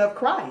resurrection of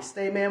Christ.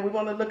 Amen. We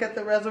want to look at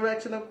the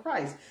resurrection of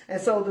Christ.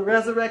 And so the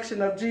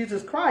resurrection of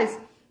Jesus Christ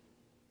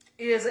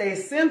is a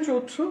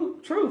central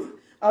truth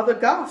of the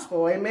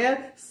gospel.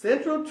 Amen.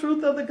 Central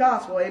truth of the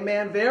gospel.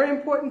 Amen. Very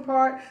important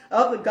part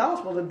of the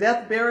gospel, the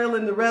death, burial,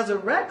 and the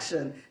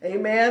resurrection.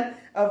 Amen.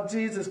 Of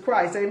Jesus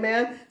Christ.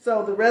 Amen.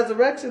 So the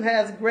resurrection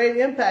has great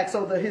impact.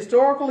 So the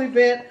historical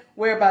event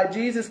whereby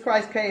Jesus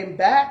Christ came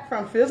back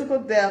from physical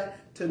death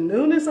to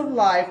newness of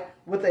life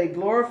with a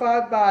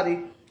glorified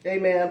body.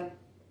 Amen.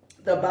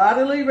 The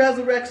bodily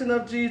resurrection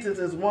of Jesus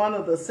is one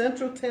of the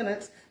central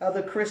tenets of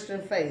the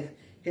Christian faith.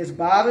 His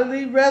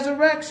bodily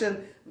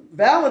resurrection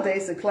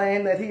validates the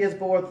claim that he is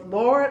both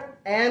Lord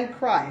and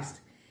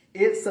Christ.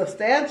 It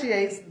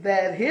substantiates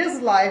that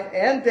his life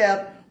and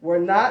death were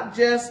not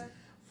just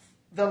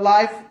the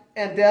life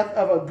and death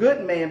of a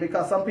good man,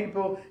 because some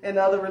people in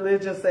other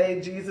religions say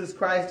Jesus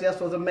Christ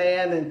just was a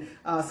man,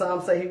 and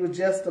some say he was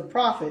just a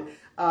prophet.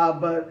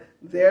 But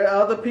there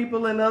are other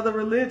people in other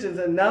religions,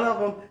 and none of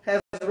them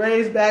has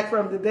raised back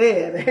from the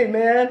dead.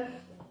 Amen.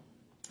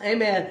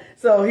 Amen.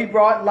 So he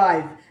brought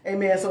life.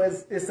 Amen. So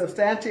it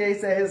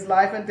substantiates that his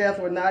life and death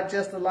were not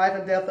just the life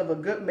and death of a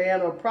good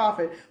man or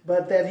prophet,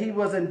 but that he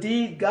was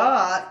indeed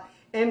God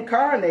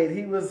incarnate.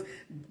 He was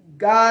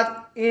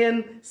God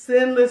in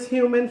sinless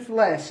human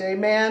flesh.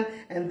 Amen.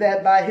 And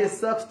that by his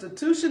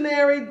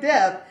substitutionary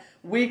death,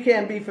 we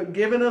can be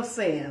forgiven of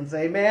sins.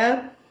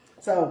 Amen.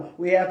 So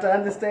we have to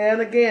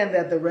understand again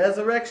that the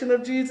resurrection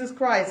of Jesus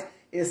Christ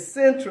is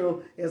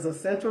a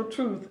central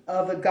truth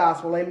of the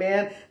gospel.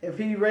 Amen. If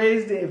he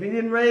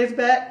didn't raise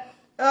back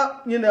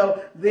up,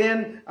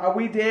 then are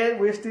we dead?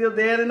 We're still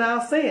dead in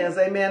our sins.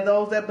 Amen.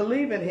 Those that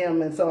believe in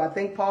him. And so I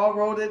think Paul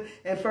wrote it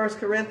in 1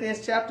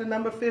 Corinthians chapter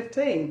number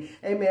 15.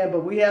 Amen.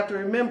 But we have to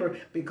remember,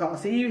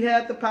 because he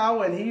had the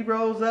power and he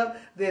rose up,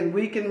 then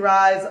we can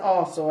rise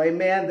also.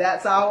 Amen.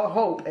 That's our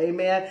hope.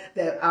 Amen.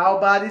 That our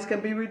bodies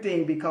can be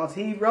redeemed because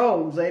he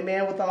rose.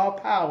 Amen. With all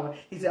power.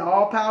 He said,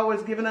 all power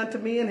is given unto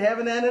me in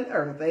heaven and in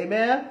earth.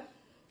 Amen.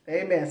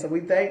 Amen. So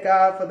we thank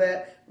God for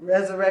that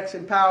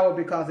resurrection power,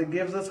 because it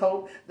gives us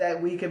hope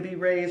that we can be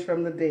raised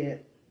from the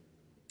dead.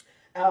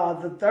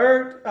 The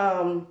third,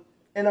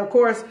 and of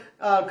course,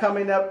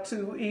 coming up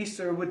to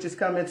Easter, which is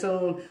coming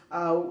soon,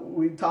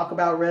 we talk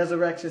about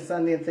Resurrection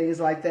Sunday and things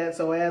like that.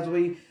 So as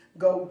we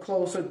go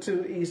closer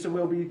to Easter,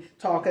 we'll be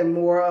talking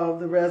more of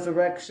the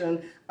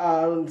resurrection.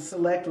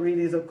 Select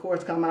readings, of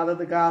course, come out of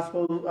the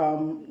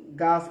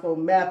Gospel,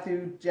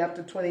 Matthew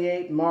chapter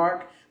 28,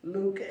 Mark,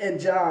 Luke,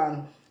 and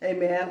John.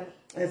 Amen.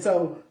 And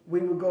so we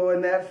will go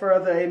in that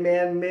further.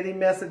 Amen. Many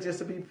messages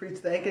to be preached.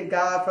 Thanking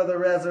God for the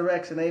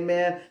resurrection.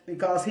 Amen.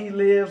 Because he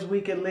lives, we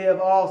can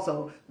live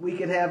also. We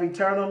can have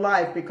eternal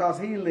life because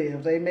he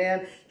lives.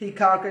 Amen. He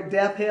conquered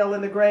death, hell,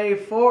 and the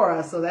grave for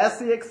us. So that's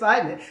the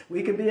excitement.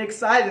 We can be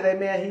excited.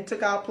 Amen. He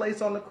took our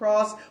place on the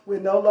cross. We're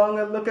no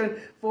longer looking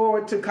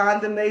forward to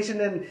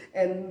condemnation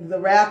and the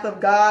wrath of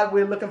God.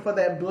 We're looking for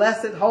that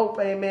blessed hope.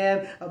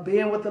 Amen. Of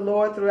being with the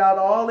Lord throughout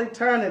all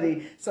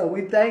eternity. So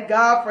we thank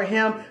God for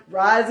him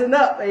rising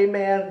up.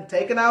 Amen.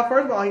 Taking our,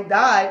 first of all, he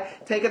died,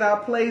 taking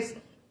our place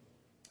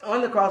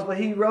on the cross, but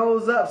he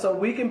rose up so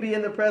we can be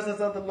in the presence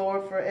of the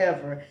Lord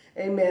forever.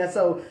 Amen.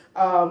 So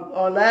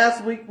on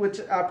last week, which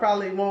I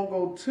probably won't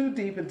go too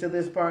deep into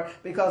this part,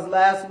 because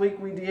last week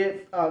we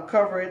did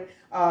cover it,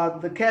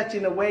 the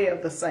catching away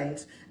of the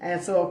saints.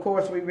 And so, of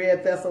course, we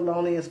read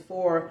Thessalonians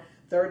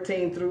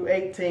 4:13 through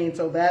 18.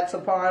 So that's a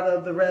part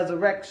of the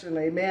resurrection.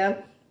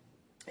 Amen.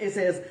 It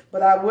says,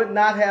 but I would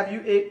not have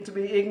you to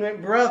be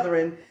ignorant,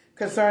 brethren,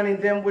 concerning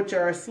them which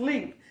are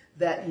asleep,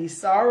 that ye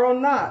sorrow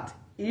not,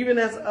 even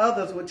as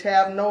others which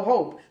have no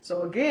hope.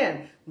 So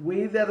again,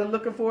 we that are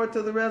looking forward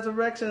to the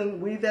resurrection,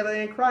 we that are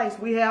in Christ,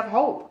 we have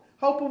hope.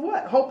 Hope of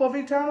what? Hope of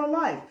eternal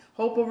life.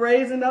 Hope of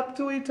raising up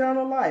to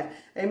eternal life.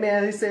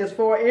 Amen. He says,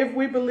 for if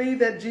we believe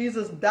that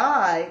Jesus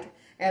died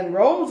and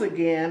rose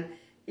again,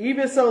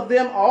 even so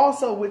them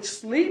also which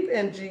sleep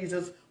in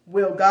Jesus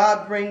will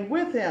God bring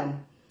with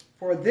him.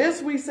 For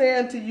this we say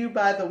unto you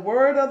by the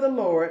word of the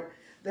Lord,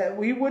 that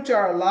we which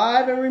are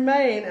alive and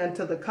remain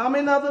unto the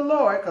coming of the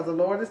Lord, because the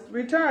Lord is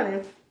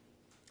returning,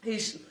 he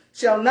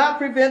shall not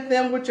prevent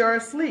them which are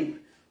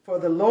asleep. For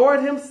the Lord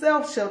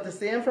himself shall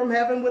descend from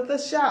heaven with a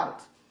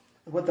shout,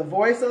 with the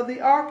voice of the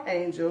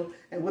archangel,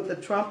 and with the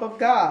trump of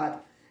God.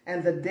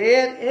 And the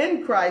dead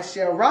in Christ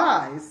shall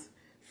rise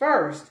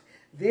first.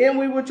 Then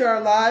we which are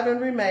alive and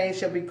remain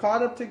shall be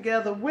caught up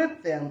together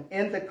with them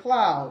in the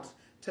clouds,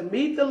 to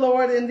meet the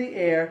Lord in the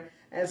air,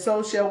 and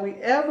so shall we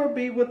ever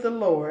be with the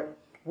Lord.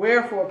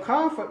 Wherefore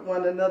comfort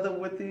one another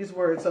with these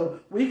words. So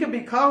we can be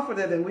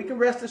confident and we can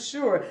rest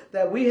assured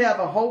that we have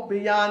a hope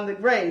beyond the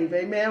grave.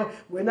 Amen.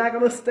 We're not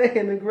going to stay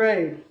in the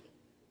grave.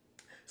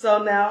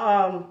 So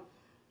now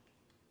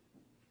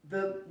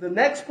the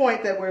next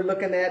point that we're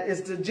looking at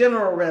is the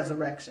general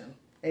resurrection.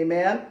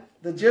 Amen.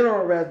 The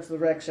general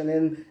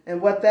resurrection.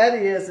 And what that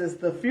is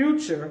the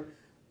future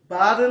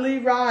bodily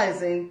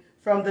rising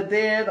from the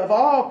dead of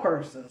all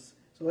persons.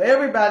 So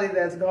everybody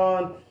that's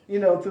gone,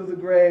 through the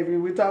grave.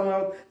 We're talking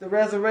about the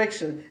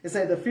resurrection. It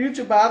said the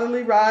future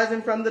bodily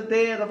rising from the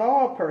dead of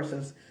all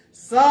persons.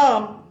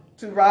 Some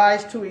to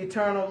rise to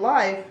eternal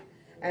life,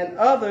 and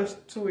others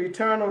to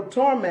eternal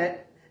torment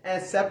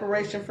and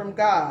separation from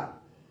God.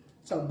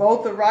 So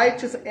both the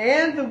righteous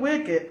and the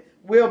wicked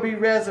will be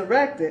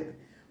resurrected.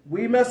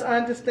 We must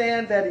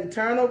understand that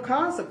eternal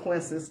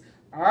consequences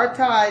are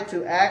tied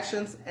to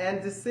actions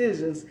and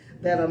decisions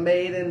that are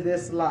made in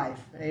this life.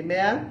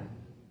 Amen?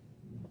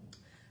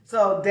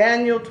 So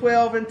Daniel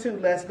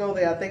 12:2, let's go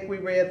there. I think we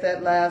read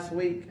that last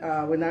week.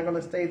 We're not going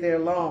to stay there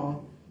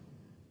long.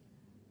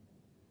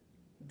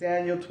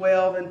 Daniel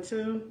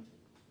 12:2.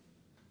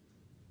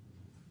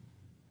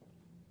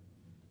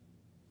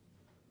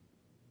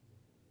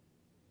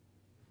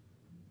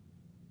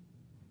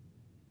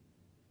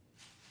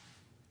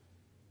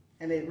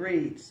 And it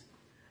reads,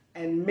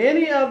 "And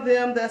many of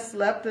them that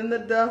slept in the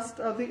dust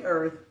of the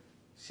earth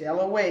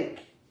shall awake,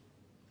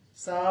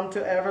 some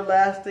to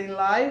everlasting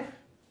life,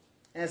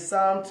 and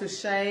some to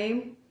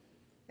shame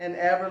and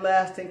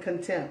everlasting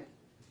contempt."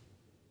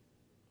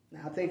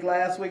 Now, I think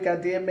last week I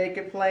did make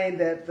it plain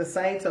that the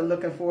saints are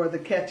looking for the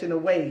catching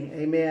away.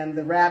 Amen.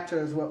 The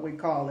rapture is what we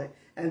call it.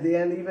 And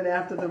then even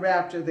after the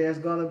rapture, there's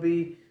going to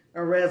be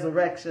a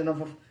resurrection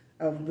of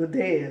the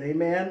dead.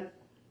 Amen.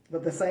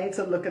 But the saints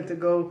are looking to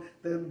go,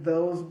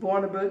 those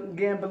born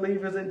again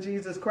believers in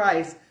Jesus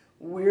Christ,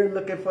 we're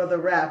looking for the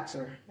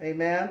rapture.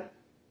 Amen.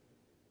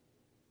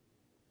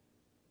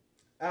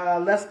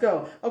 Let's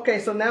go. Okay,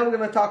 so now we're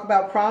going to talk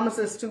about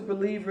promises to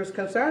believers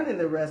concerning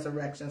the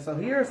resurrection. So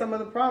here are some of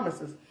the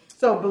promises.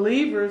 So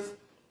believers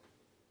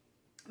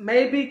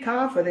may be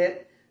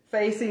confident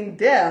facing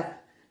death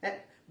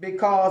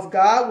because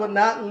God will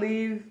not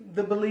leave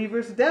the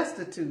believers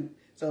destitute.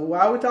 So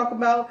while we talk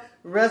about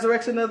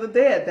resurrection of the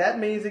dead, that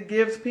means it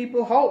gives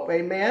people hope.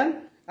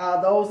 Amen.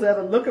 Those that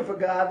are looking for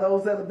God,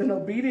 those that have been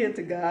obedient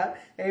to God,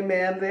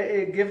 amen,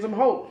 it gives them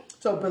hope.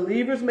 So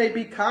believers may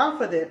be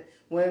confident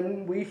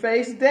when we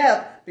face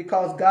death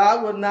because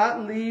God will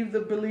not leave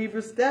the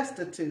believers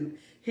destitute.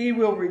 He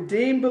will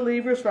redeem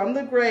believers from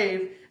the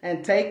grave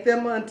and take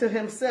them unto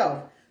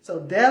himself.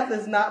 So death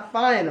is not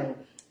final.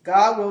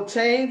 God will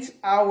change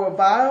our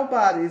vile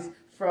bodies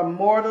from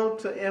mortal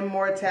to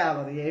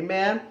immortality.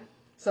 Amen.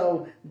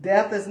 So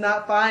death is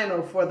not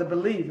final for the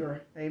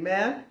believer.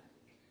 Amen.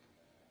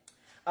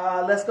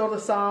 Let's go to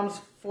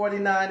Psalms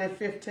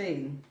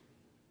 49:15.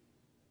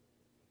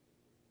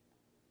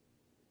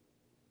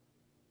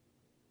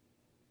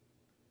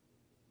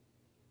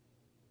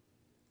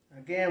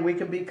 Again, we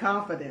can be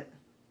confident.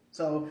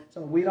 So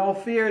we don't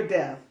fear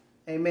death.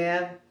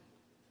 Amen.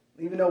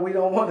 Even though we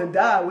don't want to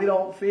die, we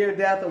don't fear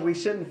death, or we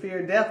shouldn't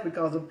fear death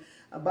because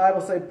the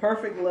Bible says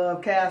perfect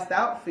love casts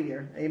out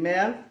fear.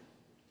 Amen.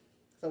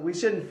 So we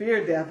shouldn't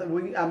fear death.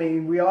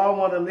 We all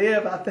want to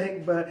live, I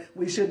think, but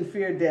we shouldn't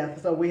fear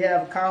death. So we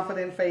have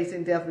confidence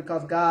facing death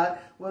because God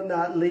will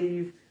not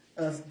leave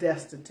us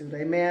destitute.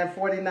 Amen.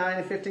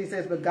 49:15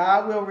 says, "But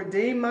God will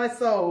redeem my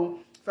soul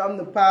from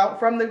the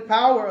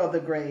power of the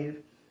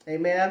grave.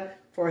 Amen.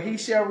 For he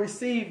shall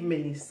receive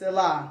me."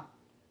 Selah.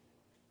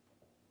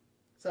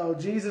 So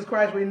Jesus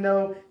Christ, we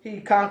know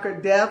he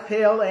conquered death,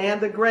 hell,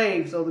 and the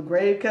grave. So the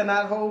grave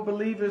cannot hold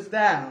believers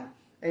down.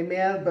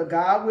 Amen. "But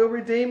God will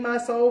redeem my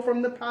soul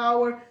from the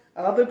power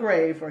of the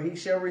grave, for he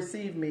shall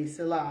receive me."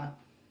 Selah.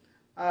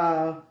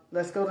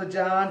 Let's go to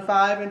John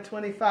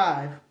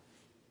 5:25.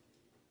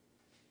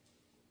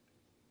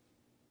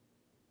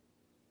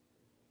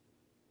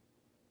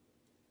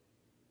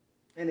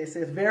 And it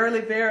says, "Verily,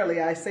 verily,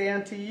 I say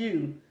unto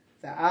you,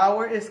 the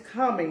hour is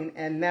coming,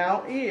 and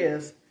now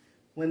is,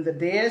 when the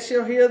dead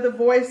shall hear the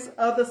voice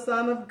of the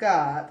Son of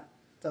God."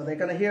 So they're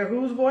going to hear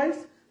whose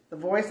voice? The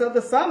voice of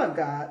the Son of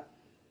God.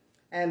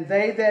 "And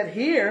they that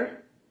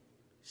hear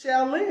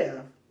shall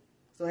live."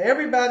 So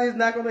everybody's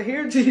not going to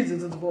hear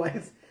Jesus'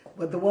 voice,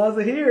 but the ones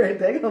that hear it,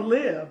 they're going to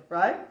live,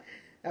 right?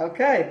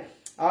 Okay.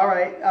 All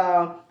right.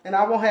 And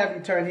I won't have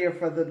you turn here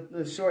for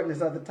the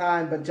shortness of the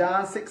time, but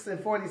John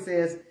 6:40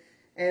 says,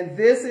 "And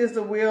this is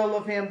the will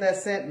of him that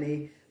sent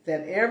me,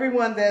 that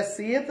everyone that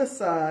seeth the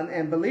Son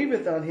and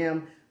believeth on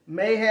him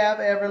may have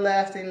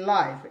everlasting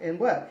life." And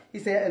what? He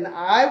said, "And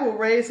I will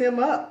raise him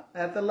up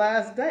at the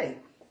last day."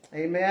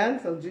 Amen.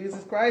 So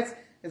Jesus Christ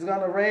is going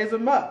to raise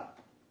him up.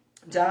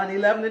 John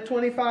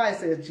 11:25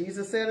 says,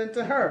 "Jesus said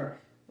unto her,"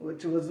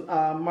 which was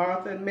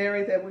Martha and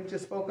Mary that we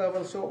just spoke of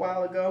a short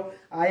while ago,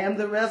 "I am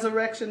the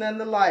resurrection and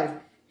the life.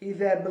 He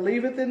that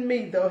believeth in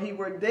me, though he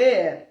were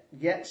dead,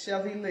 yet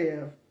shall he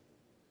live."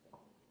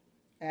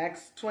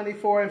 Acts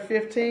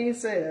 24:15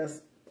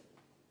 says,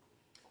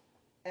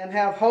 "And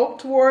have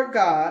hope toward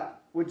God,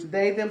 which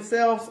they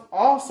themselves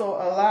also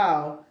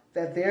allow,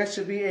 that there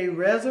should be a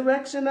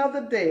resurrection of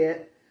the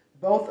dead,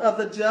 both of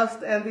the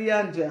just and the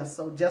unjust."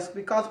 So just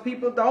because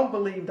people don't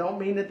believe don't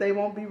mean that they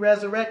won't be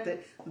resurrected.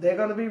 They're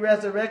going to be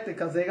resurrected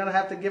because they're going to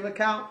have to give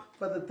account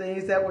for the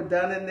things that were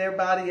done in their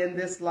body in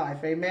this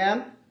life.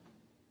 Amen.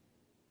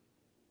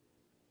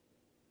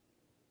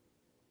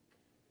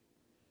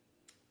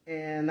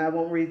 And I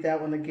won't read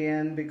that one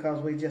again because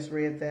we just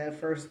read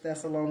that. 1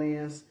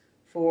 Thessalonians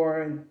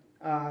 4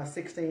 and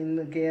 16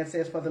 again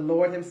says, "For the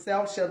Lord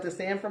himself shall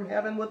descend from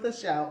heaven with a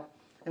shout,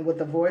 and with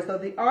the voice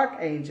of the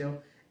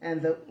archangel,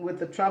 and with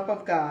the trump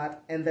of God,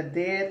 and the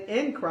dead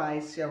in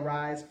Christ shall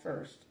rise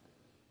first."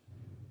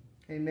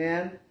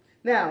 Amen.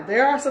 Now,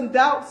 there are some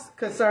doubts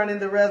concerning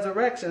the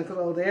resurrection.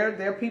 So there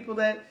are people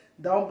that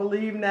don't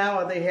believe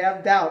now, or they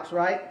have doubts,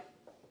 right?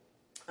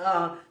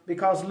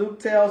 Because Luke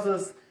tells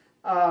us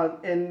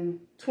in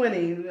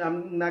 20,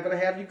 I'm not going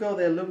to have you go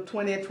there, Luke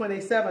 20 and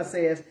 27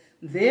 says,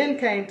 "Then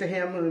came to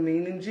him,"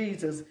 meaning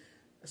Jesus,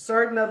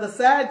 "certain of the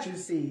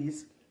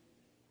Sadducees,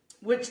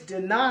 which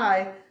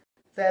deny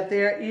that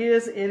there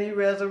is any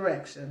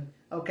resurrection."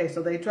 Okay,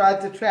 so they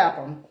tried to trap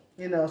him,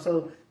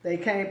 so they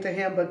came to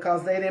him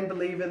because they didn't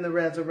believe in the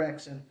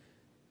resurrection.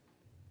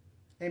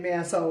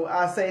 Amen. So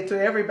I say to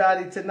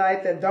everybody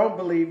tonight that don't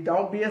believe,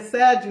 don't be a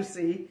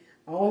Sadducee,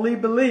 only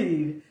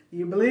believe.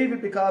 You believe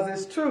it because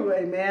it's true,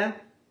 amen.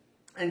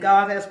 And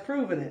God has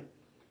proven it.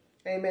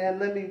 Amen.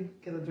 Let me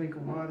get a drink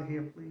of water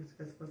here, please,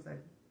 just for a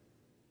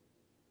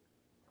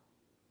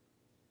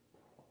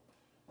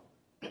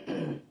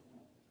second.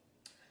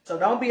 So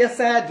don't be a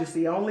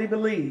Sadducee, only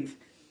believe.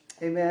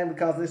 Amen,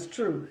 because it's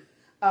true.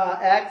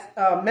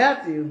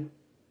 Matthew,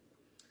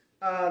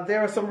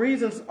 there are some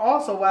reasons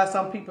also why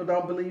some people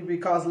don't believe,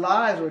 because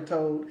lies were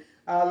told.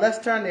 Let's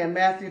turn there,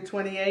 Matthew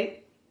 28.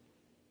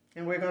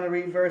 And we're going to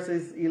read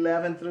verses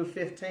 11 through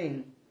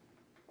 15.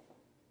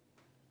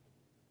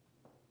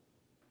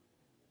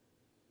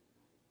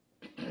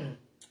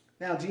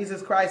 Now,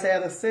 Jesus Christ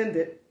had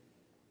ascended,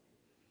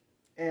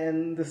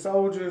 and the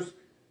soldiers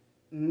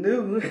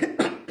knew,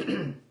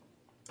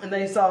 and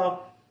they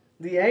saw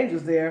the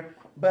angels there.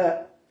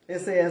 But it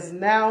says,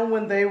 "Now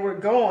when they were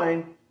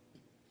going,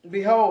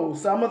 behold,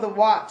 some of the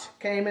watch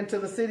came into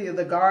the city."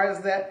 The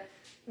guards that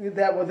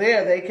were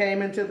there, they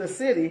came into the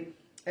city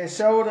and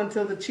showed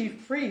unto the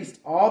chief priest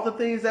all the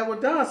things that were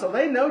done. So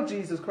they know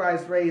Jesus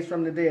Christ raised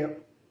from the dead.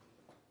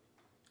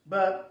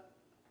 But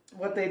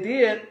what they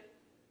did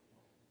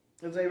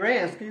is they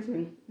ran,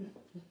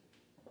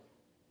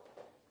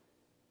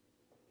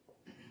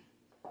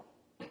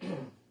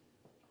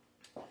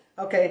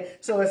 Okay,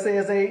 so it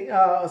says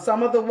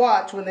some of the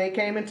watch, when they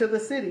came into the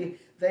city,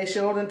 they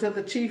showed unto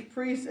the chief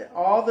priest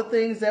all the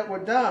things that were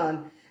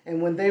done.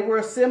 And when they were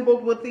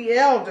assembled with the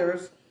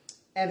elders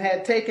and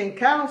had taken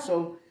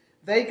counsel,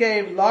 they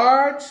gave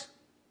large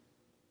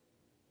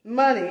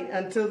money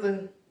unto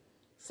the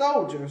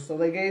soldiers. So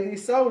they gave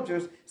these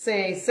soldiers,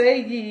 saying,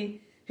 "Say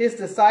ye, his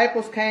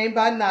disciples came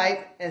by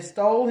night and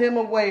stole him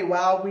away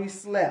while we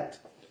slept.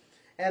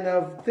 And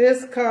if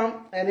this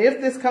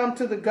come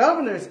to the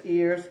governor's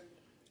ears,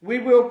 we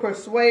will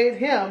persuade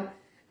him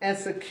and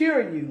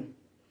secure you."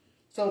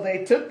 So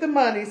they took the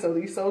money. So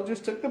these soldiers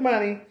took the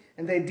money,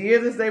 and they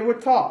did as they were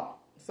taught.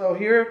 So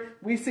here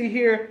we see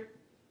here,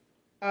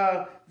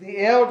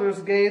 the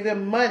elders gave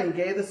them money,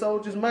 gave the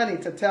soldiers money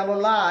to tell a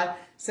lie,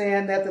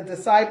 saying that the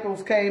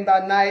disciples came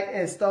by night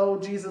and stole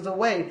Jesus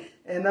away.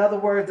 In other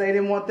words, they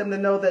didn't want them to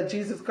know that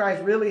Jesus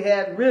Christ really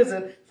had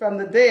risen from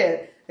the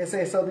dead. It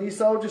says, so these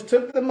soldiers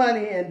took the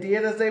money and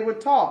did as they were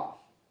taught.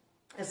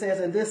 It says,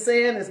 and this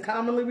saying is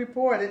commonly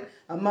reported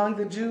among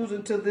the Jews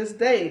until this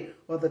day,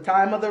 or the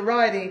time of the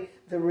writing.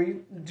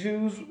 The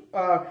Jews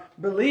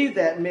believed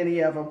that, many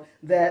of them,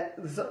 that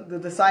the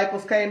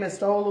disciples came and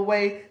stole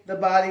away the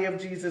body of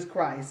Jesus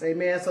Christ.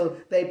 Amen. So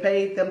they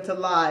paid them to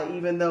lie,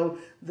 even though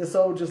the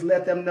soldiers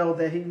let them know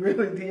that he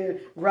really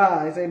did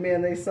rise.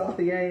 Amen. They saw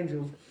the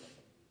angels.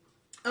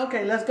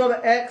 Okay, let's go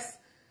to Acts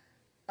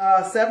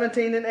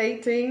 17 and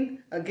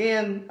 18.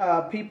 Again,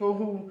 people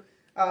who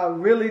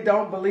really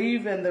don't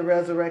believe in the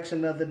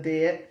resurrection of the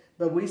dead,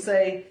 but we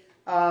say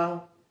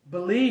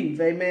believe,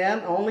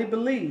 amen, only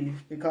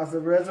believe, because the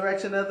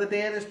resurrection of the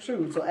dead is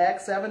true. So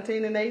Acts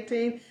 17 and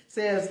 18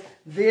 says,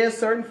 there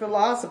certain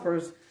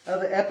philosophers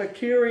of the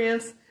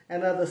Epicureans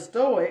and of the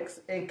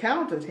Stoics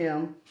encountered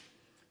him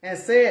and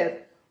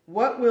said,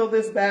 what will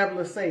this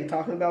babbler say?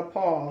 Talking about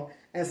Paul.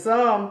 And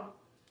some,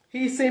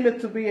 he seemeth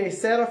to be a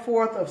setter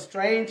forth of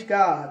strange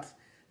gods,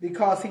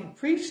 because he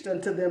preached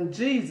unto them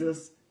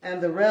Jesus and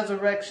the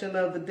resurrection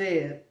of the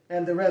dead,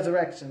 and the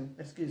resurrection,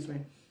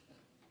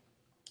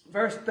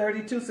 Verse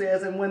 32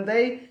 says, and when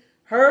they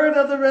heard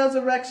of the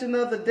resurrection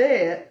of the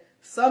dead,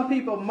 some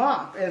people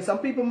mocked, and some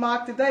people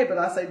mock today, but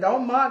I say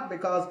don't mock,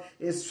 because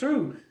it's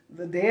true.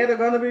 The dead are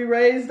going to be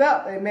raised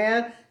up,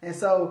 amen? And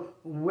so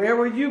where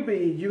will you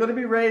be? You're going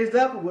to be raised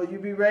up. Will you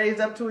be raised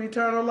up to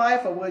eternal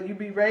life, or will you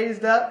be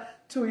raised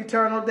up to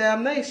eternal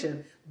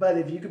damnation? But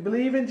if you can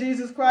believe in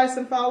Jesus Christ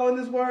and follow in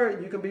his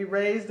word, you can be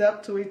raised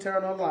up to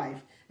eternal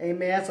life.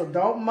 Amen. So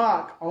don't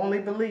mock, only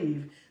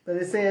believe. But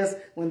it says,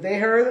 when they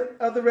heard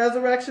of the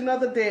resurrection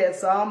of the dead,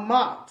 some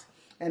mocked,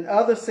 and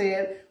others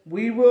said,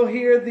 we will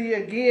hear thee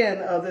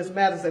again of this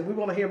matter. So we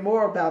want to hear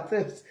more about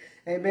this.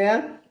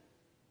 Amen.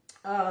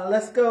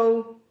 Let's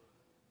go.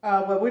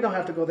 Well, we don't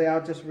have to go there.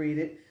 I'll just read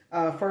it.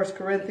 1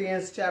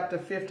 Corinthians chapter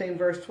 15,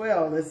 verse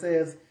 12. It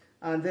says,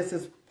 This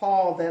is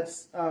Paul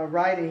that's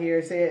writing here.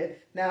 It said,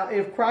 now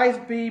if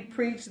Christ be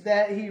preached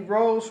that he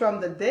rose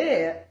from the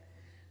dead,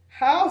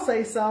 how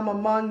say some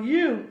among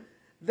you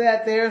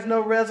that there's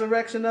no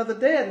resurrection of the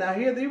dead? Now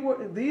here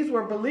these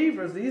were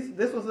believers.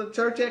 This was the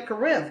church at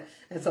Corinth.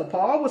 And so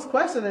Paul was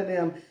questioning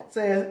them,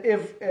 saying,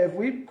 if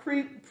we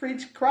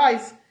preach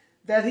Christ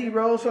that he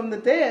rose from the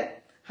dead,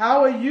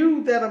 how are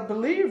you that are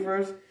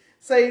believers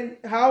say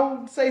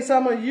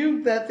some of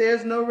you that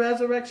there's no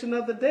resurrection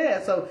of the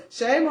dead? So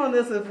shame on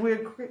us if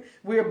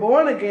we're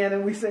born again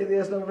and we say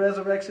there's no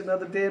resurrection of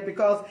the dead,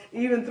 because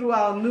even through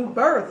our new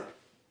birth,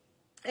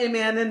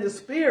 amen, in the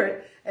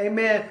spirit,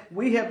 amen,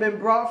 we have been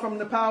brought from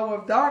the power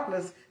of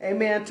darkness,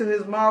 amen, to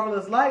his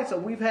marvelous light. So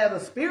we've had a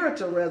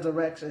spiritual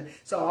resurrection.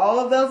 So all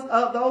of those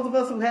of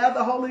us who have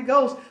the Holy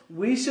Ghost,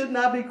 we should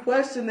not be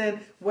questioning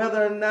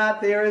whether or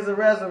not there is a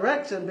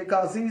resurrection,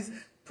 because he's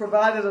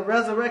provided a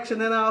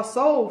resurrection in our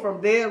soul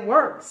from dead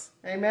works.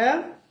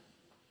 Amen.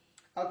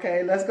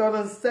 Okay, let's go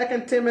to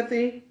 2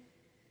 Timothy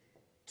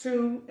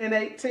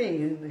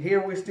 2:18. Here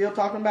we're still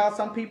talking about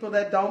some people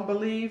that don't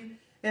believe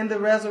in the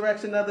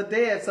resurrection of the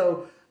dead.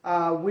 So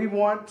we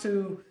want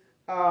to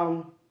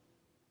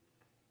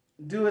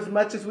do as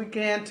much as we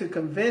can to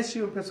convince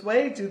you and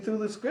persuade you through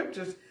the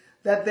scriptures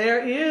that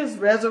there is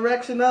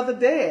resurrection of the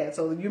dead.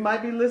 So you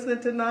might be listening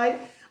tonight,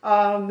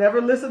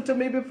 never listened to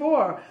me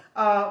before,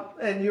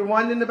 and you're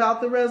wondering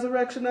about the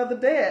resurrection of the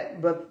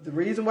dead. But the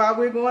reason why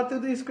we're going through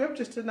these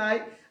scriptures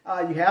tonight,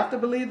 you have to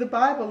believe the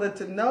Bible and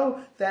to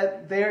know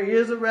that there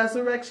is a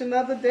resurrection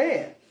of the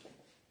dead.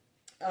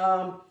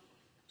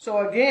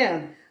 So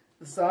again,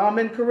 some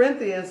in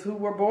Corinthians who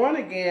were born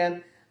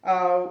again,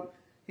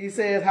 he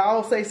says,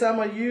 how say some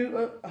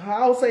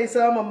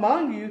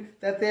among you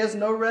that there's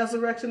no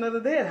resurrection of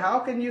the dead? How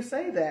can you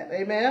say that?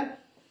 Amen.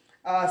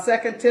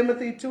 2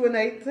 Timothy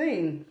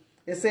 2:18,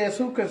 it says,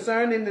 who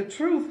concerning the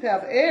truth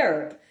have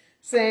erred,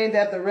 saying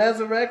that the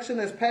resurrection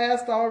is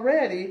past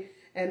already,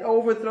 and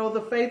overthrow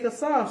the faith of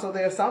some. So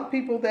there are some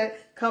people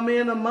that come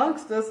in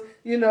amongst us,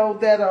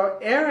 that are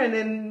erring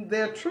in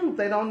their truth.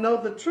 They don't know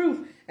the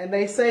truth, and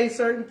they say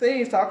certain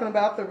things talking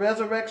about the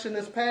resurrection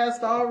is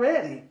past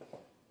already.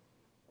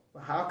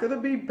 Well, how could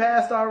it be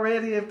past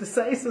already if the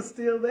saints are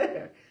still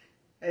there?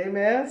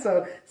 Amen.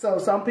 So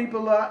some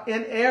people are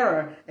in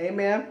error.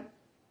 Amen.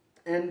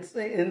 And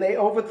they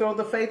overthrow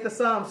the faith of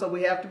some. So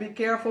we have to be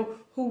careful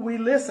who we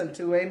listen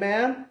to.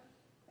 Amen.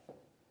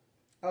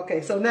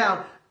 Okay, so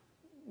now,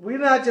 we're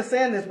not just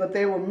saying this, but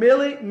there were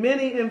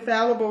many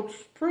infallible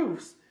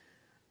proofs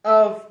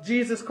of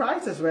Jesus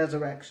Christ's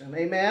resurrection.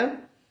 Amen.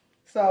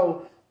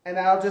 So, and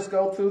I'll just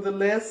go through the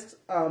list.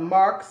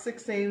 Mark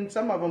 16,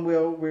 some of them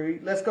will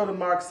read. Let's go to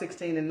Mark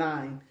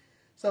 16:9.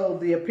 So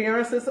the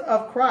appearances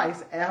of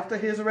Christ after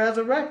his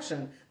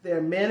resurrection. There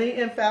are many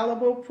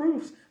infallible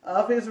proofs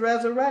of his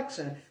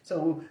resurrection.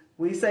 So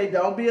we say,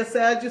 don't be a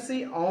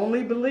Sadducee,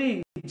 only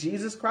believe.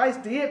 Jesus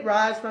Christ did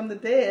rise from the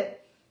dead.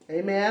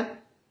 Amen.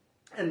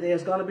 And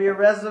there's going to be a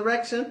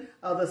resurrection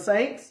of the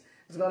saints.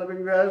 There's going to be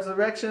a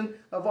resurrection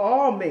of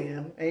all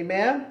men.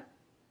 Amen.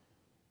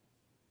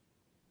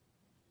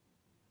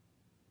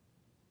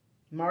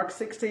 Mark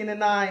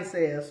 16:9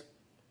 says,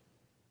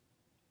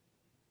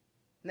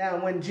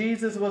 now when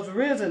Jesus was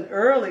risen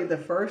early the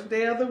first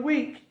day of the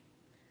week,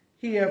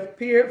 he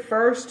appeared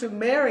first to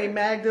Mary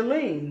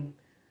Magdalene,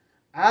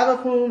 out of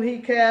whom he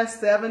cast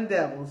 7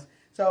 devils.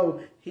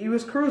 So he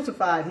was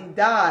crucified, he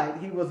died,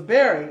 he was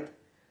buried.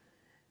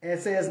 And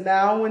it says,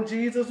 now when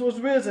Jesus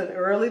was risen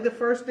early the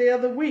first day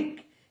of the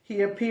week,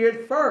 he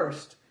appeared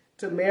first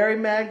to Mary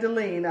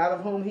Magdalene, out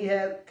of whom he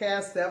had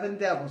cast 7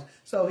 devils.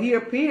 So he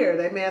appeared,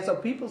 amen. So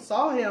people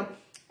saw him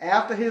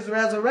after his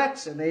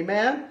resurrection,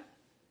 amen.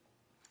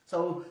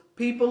 So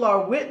people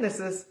are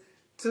witnesses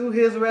to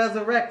his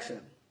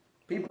resurrection.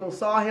 People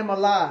saw him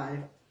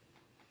alive.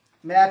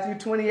 Matthew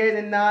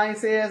 28:9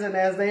 says, and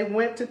as they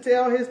went to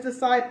tell his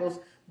disciples,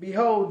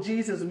 behold,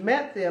 Jesus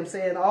met them,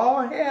 saying,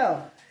 all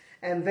hail.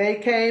 And they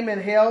came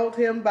and held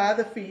him by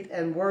the feet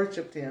and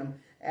worshipped him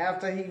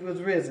after he was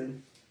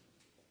risen.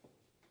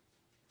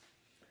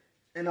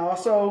 And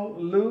also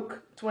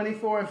Luke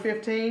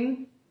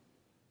 24:15.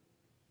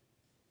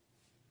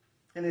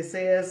 And it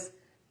says,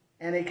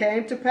 and it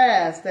came to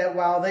pass that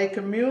while they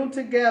communed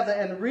together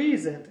and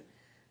reasoned,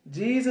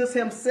 Jesus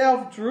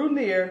himself drew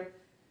near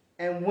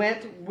and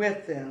went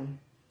with them.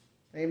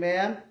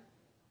 Amen.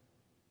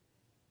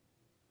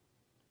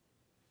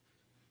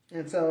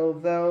 And so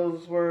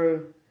those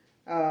were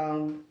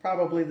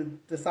probably the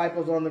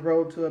disciples on the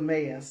road to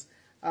Emmaus.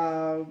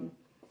 1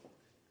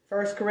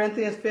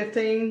 Corinthians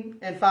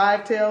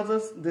 15:5 tells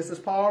us, this is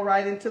Paul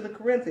writing to the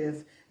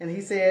Corinthians, and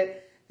he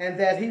said, and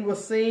that he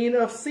was seen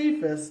of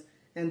Cephas,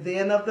 and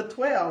then of the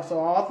 12. So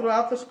all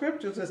throughout the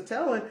scriptures is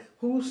telling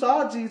who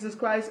saw Jesus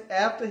Christ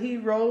after he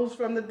rose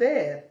from the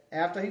dead,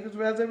 after he was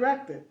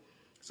resurrected.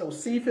 So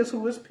Cephas,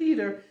 who was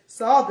Peter,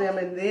 saw them,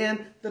 and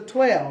then the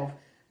 12.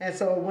 And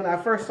so when I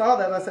first saw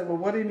that, I said, well,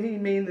 what did he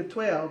mean the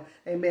 12?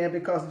 Amen.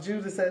 Because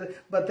Judas said,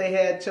 but they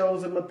had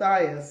chosen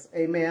Matthias.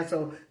 Amen.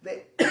 So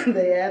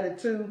they added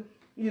 2,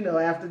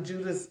 after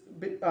Judas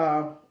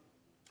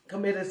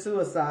committed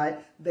suicide,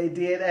 they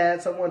did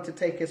add someone to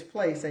take his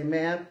place.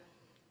 Amen.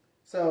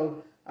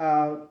 So,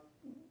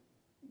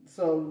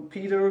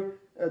 Peter,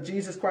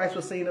 Jesus Christ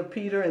was seen of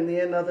Peter and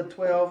then of the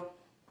 12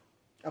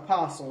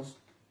 apostles.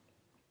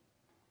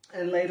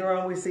 And later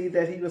on we see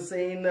that he was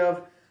seen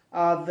of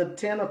the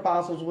 10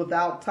 apostles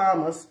without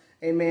Thomas.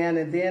 Amen.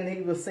 And then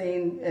he was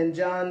seen in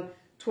John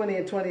 20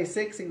 and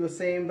 26. He was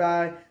seen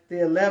by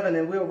the 11.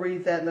 And we'll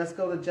read that. Let's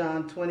go to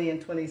John 20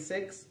 and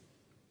 26.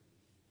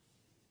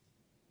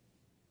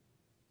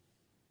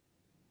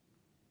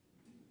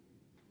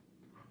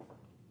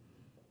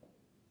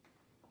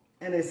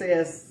 And it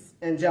says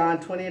in John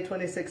 20 and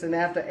 26, and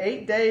after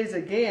 8 days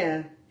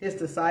again, his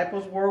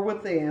disciples were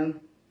within,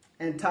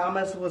 and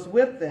Thomas was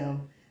with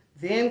them.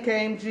 Then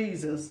came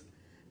Jesus,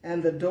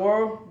 and the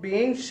door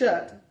being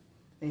shut,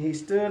 and he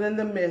stood in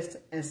the midst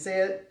and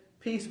said,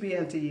 peace be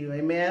unto you.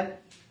 Amen.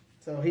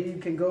 So he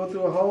can go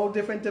through a whole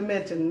different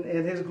dimension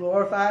in his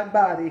glorified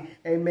body.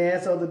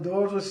 Amen. So the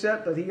doors were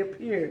shut, but he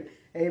appeared.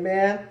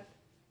 Amen.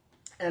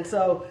 And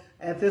so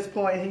at this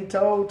point, he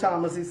told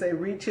Thomas, he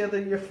said, reach hither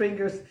your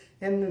fingers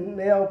in the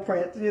nail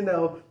print,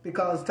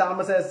 because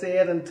Thomas had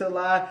said, until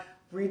I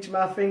reach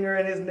my finger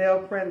in his nail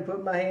print and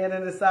put my hand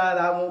in his side,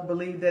 I won't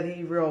believe that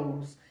he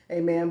rose.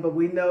 Amen. But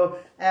we know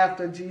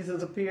after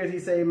Jesus appeared, he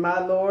said,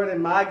 my Lord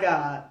and my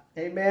God.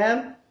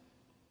 Amen.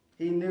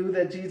 He knew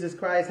that Jesus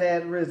Christ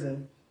had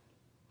risen.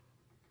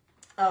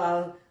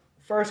 1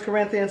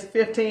 Corinthians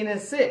 15 and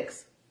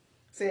 6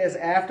 says,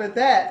 after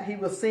that he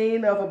was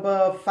seen of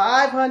above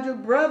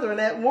 500 brethren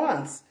at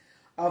once,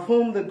 of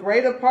whom the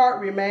greater part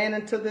remain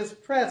unto this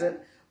present,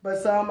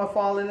 but some are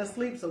fallen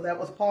asleep. So that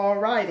was Paul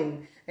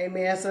writing.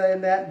 Amen.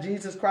 Saying that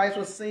Jesus Christ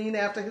was seen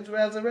after his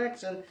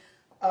resurrection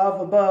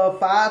of above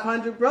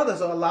 500 brothers.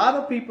 So a lot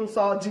of people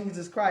saw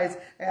Jesus Christ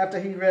after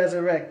he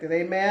resurrected.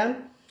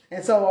 Amen.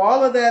 And so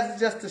all of that is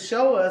just to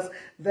show us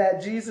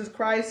that Jesus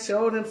Christ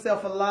showed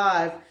himself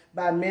alive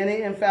by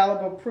many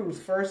infallible proofs.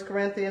 1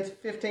 Corinthians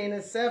 15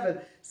 and 7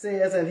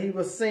 says, and he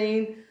was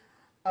seen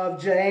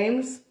of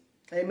James.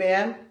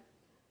 Amen.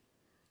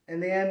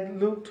 And then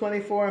Luke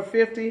 24 and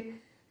 50,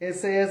 it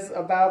says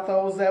about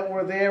those that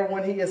were there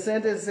when he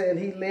ascended, and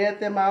he led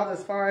them out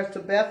as far as to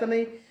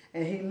Bethany,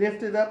 and he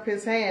lifted up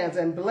his hands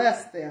and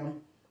blessed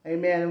them.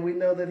 Amen. And we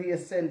know that he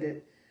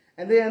ascended.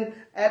 And then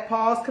at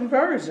Paul's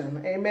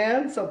conversion.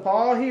 Amen. So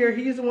Paul here,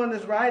 he's the one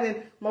that's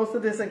writing most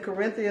of this in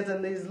Corinthians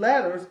in these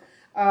letters.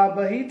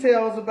 But he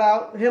tells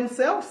about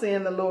himself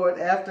seeing the Lord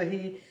after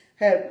he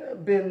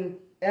had been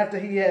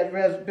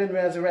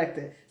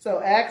resurrected. So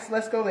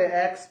let's go to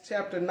Acts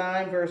chapter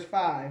 9, verse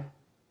 5.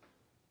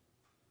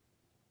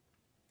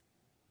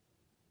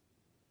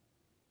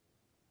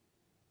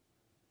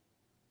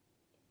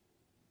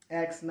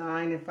 Acts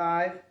 9 and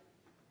 5.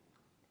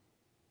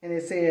 And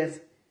it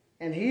says,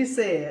 and he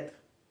said,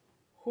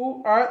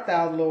 who art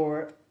thou,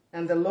 Lord?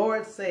 And the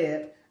Lord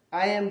said,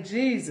 I am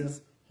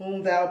Jesus,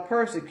 whom thou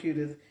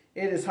persecutest.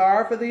 It is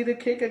hard for thee to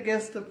kick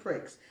against the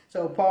pricks.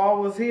 So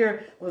Paul was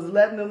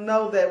letting them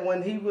know that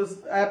when he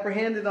was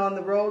apprehended on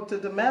the road to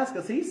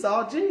Damascus, he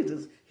saw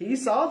Jesus. He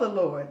saw the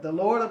Lord. The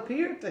Lord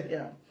appeared to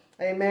him.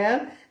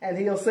 Amen. And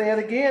he'll say it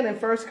again in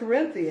 1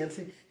 Corinthians.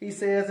 He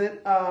says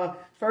it 1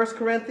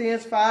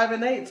 Corinthians 5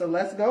 and 8. So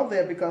let's go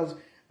there, because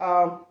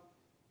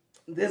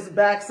this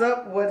backs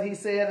up what he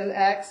said in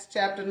Acts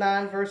chapter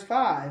 9, verse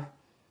 5.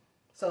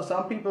 So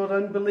some people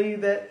don't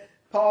believe that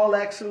Paul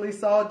actually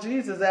saw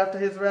Jesus after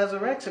his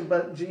resurrection,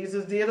 but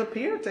Jesus did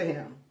appear to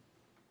him.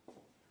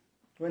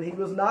 When he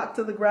was knocked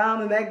to the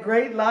ground in that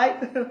great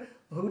light,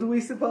 who do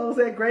we suppose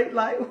that great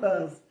light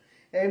was?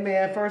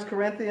 Amen. 1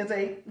 Corinthians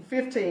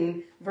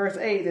 15, verse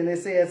 8, and it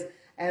says,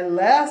 and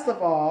last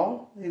of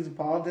all, this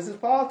is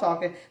Paul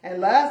talking, and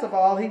last of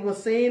all, he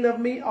was seen of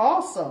me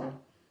also,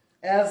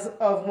 as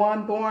of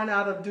one born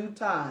out of due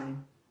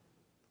time.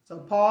 So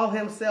Paul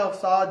himself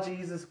saw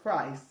Jesus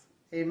Christ.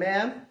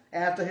 Amen.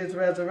 After his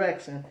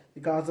resurrection,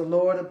 because the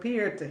Lord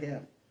appeared to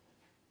him.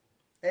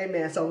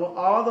 Amen. So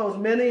all those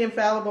many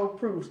infallible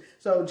proofs.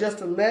 So just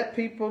to let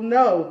people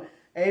know,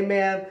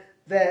 amen,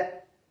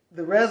 that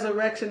the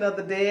resurrection of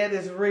the dead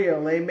is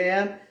real.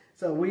 Amen.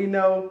 So we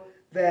know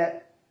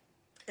that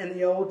in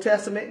the Old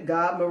Testament,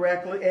 God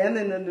miraculously, and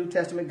in the New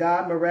Testament,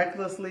 God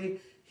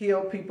miraculously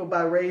healed people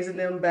by raising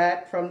them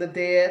back from the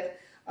dead.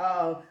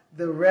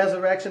 The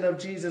resurrection of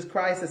Jesus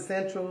Christ, the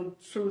central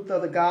truth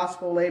of the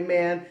gospel.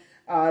 Amen.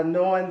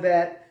 Knowing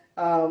that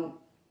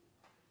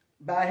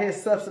by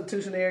his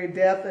substitutionary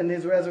death and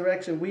his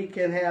resurrection, we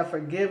can have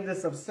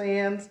forgiveness of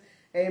sins.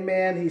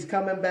 Amen. He's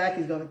coming back.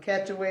 He's going to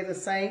catch away the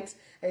saints.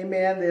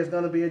 Amen. There's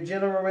going to be a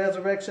general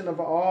resurrection of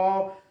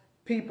all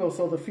people.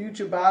 So the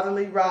future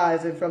bodily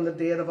rising from the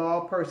dead of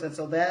all persons.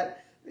 So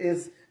that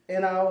is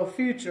in our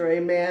future,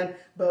 amen.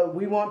 But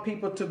we want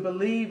people to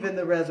believe in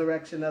the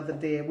resurrection of the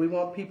dead. We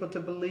want people to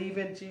believe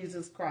in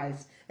Jesus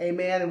Christ,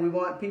 amen. And we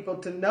want people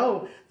to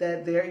know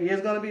that there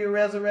is going to be a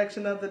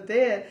resurrection of the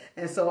dead.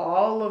 And so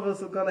all of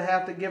us are going to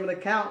have to give an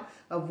account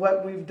of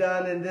what we've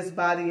done in this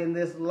body, in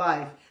this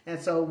life. And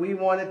so we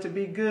want it to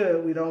be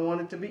good. We don't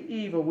want it to be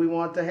evil. We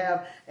want to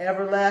have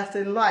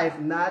everlasting life,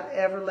 not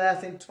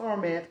everlasting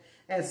torment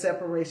and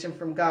separation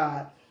from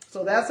God.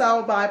 So that's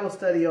our Bible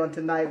study on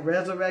tonight,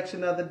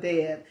 resurrection of the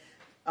dead.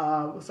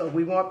 So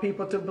we want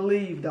people to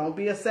believe. Don't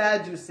be a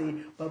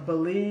Sadducee, but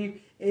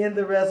believe in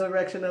the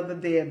resurrection of the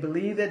dead.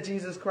 Believe that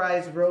Jesus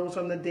Christ rose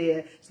from the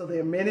dead. So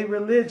there are many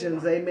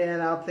religions, amen,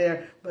 out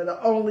there, but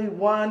only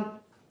one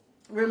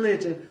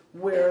religion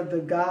where the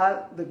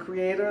God, the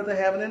creator of the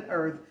heaven and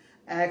earth,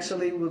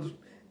 actually was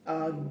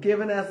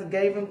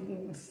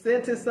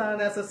sent his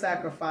son as a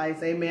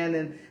sacrifice,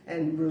 amen,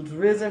 and was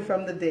risen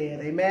from the dead,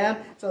 amen.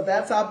 So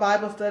that's our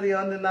Bible study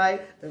on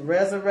tonight, the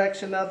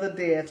resurrection of the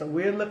dead. So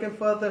we're looking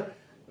for the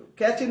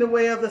catching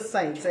away of the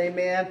saints,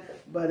 amen.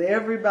 But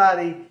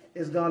everybody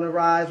is going to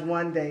rise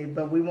one day,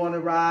 but we want to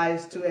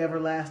rise to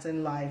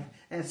everlasting life.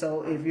 And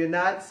so if you're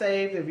not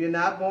saved, if you're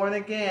not born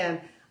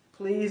again,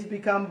 please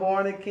become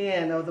born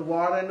again of the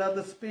water and of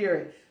the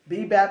Spirit.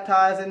 Be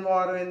baptized in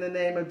water in the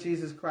name of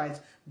Jesus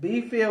Christ.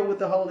 Be filled with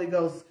the Holy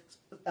Ghost,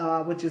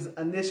 which is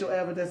initial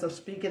evidence of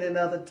speaking in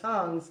other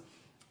tongues,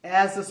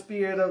 as the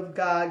Spirit of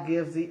God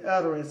gives the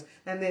utterance.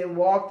 And then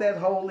walk that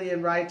holy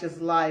and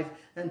righteous life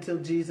until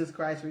Jesus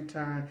Christ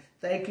returns.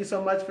 Thank you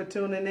so much for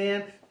tuning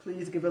in.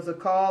 Please give us a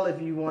call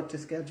if you want to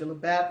schedule a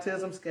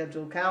baptism,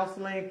 schedule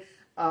counseling.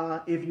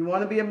 If you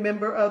want to be a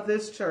member of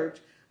this church,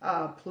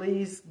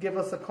 please give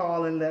us a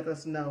call and let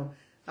us know.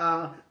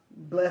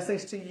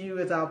 Blessings to you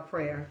is our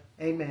prayer.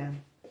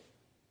 Amen.